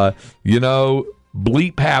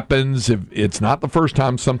 bleep happens. If it's not the first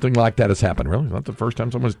time something like that has happened. Really? Not the first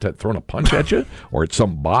time someone's thrown a punch at you or at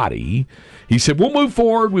somebody. He said, we'll move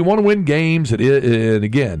forward. We want to win games. And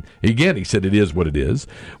again, he said it is what it is.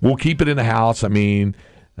 We'll keep it in the house. I mean,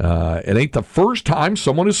 it ain't the first time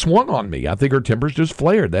someone has swung on me. I think her temper's just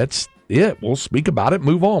flared. That's it. We'll speak about it,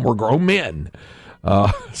 move on. We're grown men.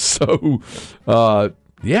 Yeah.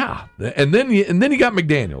 And then you got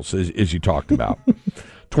McDaniels, as you talked about.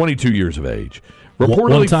 22 years of age.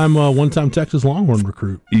 Reportedly, one time Texas Longhorn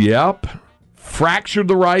recruit. Yep. Fractured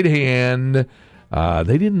the right hand.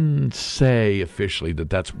 They didn't say officially that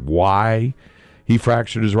that's why he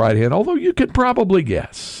fractured his right hand, although you could probably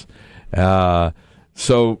guess. So,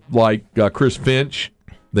 Chris Finch,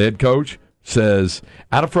 the head coach, says,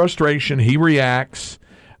 out of frustration, he reacts.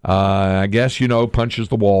 I guess, punches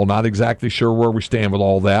the wall. Not exactly sure where we stand with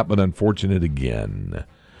all that, but unfortunate again.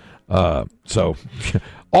 So,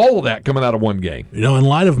 all of that coming out of one game. In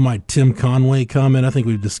light of my Tim Conway comment, I think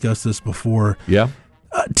we've discussed this before. Yeah.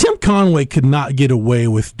 Tim Conway could not get away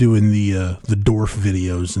with doing the Dorf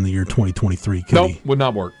videos in the year 2023. Nope, would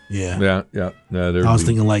not work. Yeah. Yeah. I was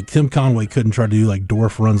thinking Tim Conway couldn't try to do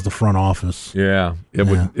Dorf runs the front office. Yeah, it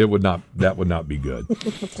would not. That would not be good.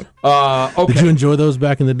 Okay. Did you enjoy those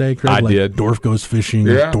back in the day, Craig? I did. Dorf goes fishing.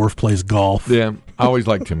 Yeah. Dorf plays golf. Yeah, I always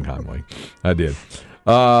liked Tim Conway. I did.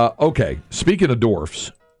 Okay, speaking of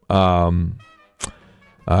Dorfs, no,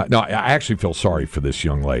 I actually feel sorry for this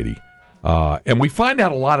young lady. And we find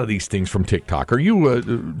out a lot of these things from TikTok. Are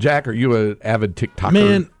you, Jack, an avid TikToker?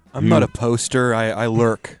 Man, I'm not a poster. I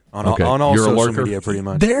lurk on all You're social media pretty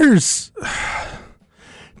much.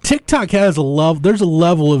 TikTok has there's a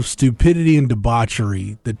level of stupidity and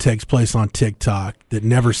debauchery that takes place on TikTok that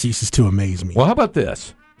never ceases to amaze me. Well, how about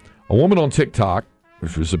this? A woman on TikTok,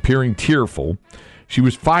 which was appearing tearful, she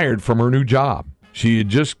was fired from her new job. She had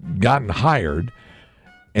just gotten hired,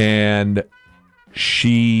 and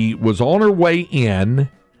she was on her way in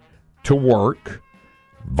to work.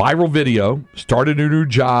 Viral video, started a new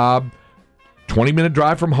job, 20-minute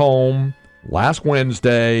drive from home, last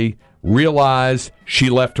Wednesday, realized she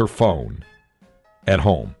left her phone at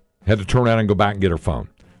home. Had to turn around and go back and get her phone.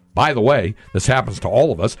 By the way, this happens to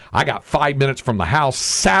all of us. I got 5 minutes from the house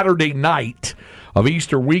Saturday night of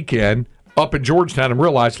Easter weekend up in Georgetown and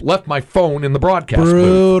realized left my phone in the broadcast booth.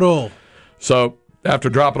 Brutal. So after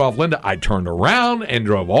dropping off Linda, I turned around and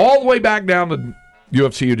drove all the way back down to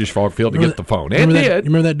UFC Udishfar Field to get the phone. And did.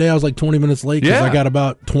 You remember that day I was 20 minutes late because I got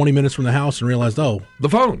about 20 minutes from the house and realized, the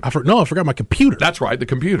phone. I forgot my computer. That's right, the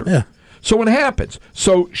computer. Yeah. So what happens?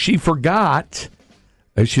 So she forgot,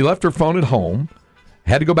 she left her phone at home,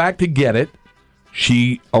 had to go back to get it.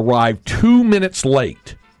 She arrived 2 minutes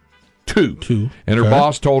late. Two. And her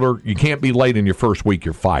boss told her, you can't be late in your first week,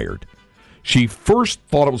 you're fired. She first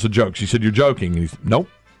thought it was a joke. She said, you're joking. And he said,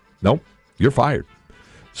 nope, you're fired.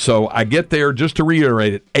 So I get there, just to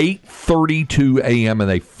reiterate it, 8:32 a.m. and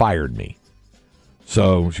they fired me.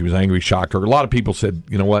 So she was angry, shocked her. A lot of people said,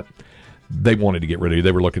 you know what? They wanted to get rid of you.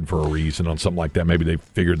 They were looking for a reason on something like that. Maybe they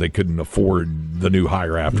figured they couldn't afford the new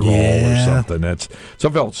hire after all or something. So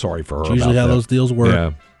I felt sorry for her. That's usually how those deals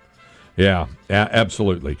work. Yeah,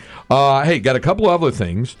 absolutely. Hey, got a couple of other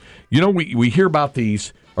things. We hear about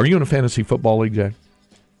these. Are you in a fantasy football league, Jack?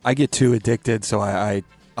 I get too addicted, so I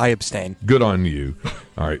abstain. Good on you.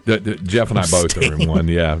 All right. Jeff and I both are in one.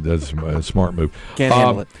 Yeah, that's a smart move. Can't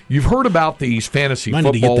handle it. You've heard about these fantasy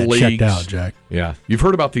football leagues. I need to get that checked out, Jack. Yeah. You've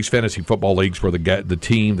heard about these fantasy football leagues where the guy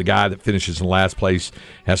that finishes in last place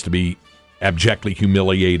has to be abjectly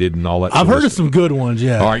humiliated and all that. I've heard of some good ones,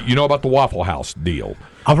 yeah. All right. You know about the Waffle House deal?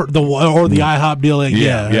 I've heard the IHOP deal.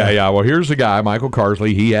 Yeah. Well, here's the guy, Michael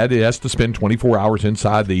Carsley. He has to spend 24 hours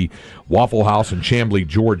inside the Waffle House in Chamblee,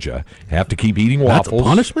 Georgia. Have to keep eating waffles. That's a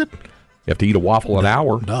punishment? You have to eat a waffle an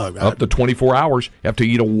hour. Up to 24 hours. You have to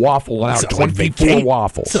eat a waffle an hour. 24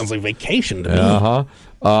 waffles. Sounds like vacation to me.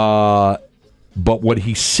 But what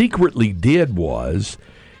he secretly did was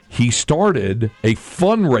he started a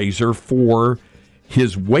fundraiser for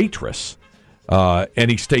his waitress.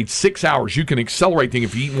 And he stayed 6 hours. You can accelerate things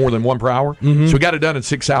if you eat more than one per hour. Mm-hmm. So he got it done in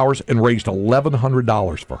 6 hours and raised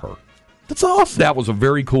 $1,100 for her. That's awesome. That was a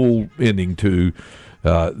very cool ending to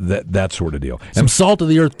that sort of deal. Some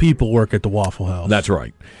salt-of-the-earth people work at the Waffle House. That's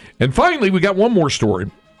right. And finally, we got one more story.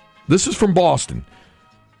 This is from Boston.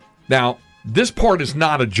 Now, this part is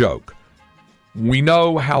not a joke. We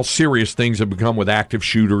know how serious things have become with active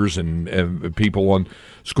shooters and people on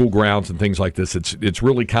school grounds and things like this. It's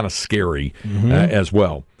really kind of scary as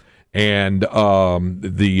well. And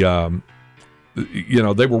they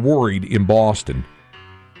were worried in Boston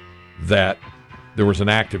that there was an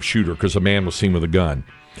active shooter because a man was seen with a gun.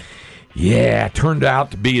 Yeah, turned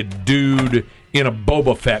out to be a dude in a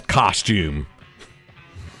Boba Fett costume.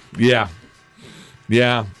 Yeah.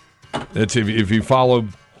 It's if you follow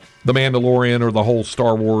The Mandalorian or the whole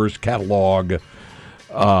Star Wars catalog, you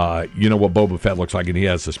know what Boba Fett looks like, and he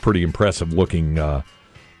has this pretty impressive looking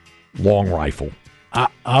long rifle.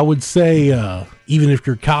 I would say, even if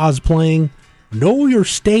you're cosplaying, know your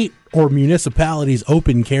state or municipality's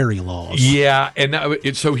open carry laws. Yeah, and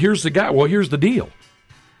so here's the guy. Well, here's the deal.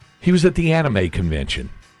 He was at the anime convention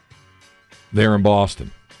there in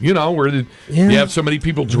Boston. You know, where you have so many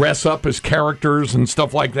people dress up as characters and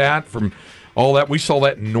stuff like that from all that. We saw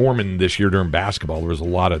that in Norman this year during basketball. There was a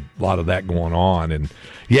lot of that going on. And,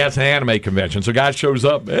 yeah, it's an anime convention. So a guy shows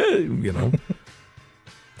up, you know.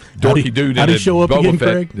 Dorky dude in a Boba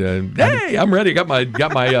Fett. Hey, I'm ready. Got my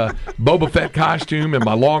Boba Fett costume and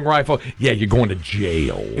my long rifle. Yeah, you're going to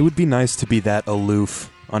jail. It would be nice to be that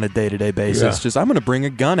aloof on a day-to-day basis. Yeah. Just, I'm going to bring a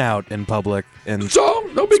gun out in public. And so,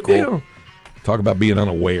 no big deal. Talk about being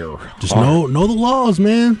unaware. Just know the laws,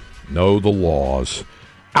 man. Know the laws.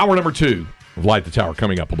 Hour number 2 of Light the Tower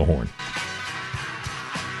coming up on the Horn.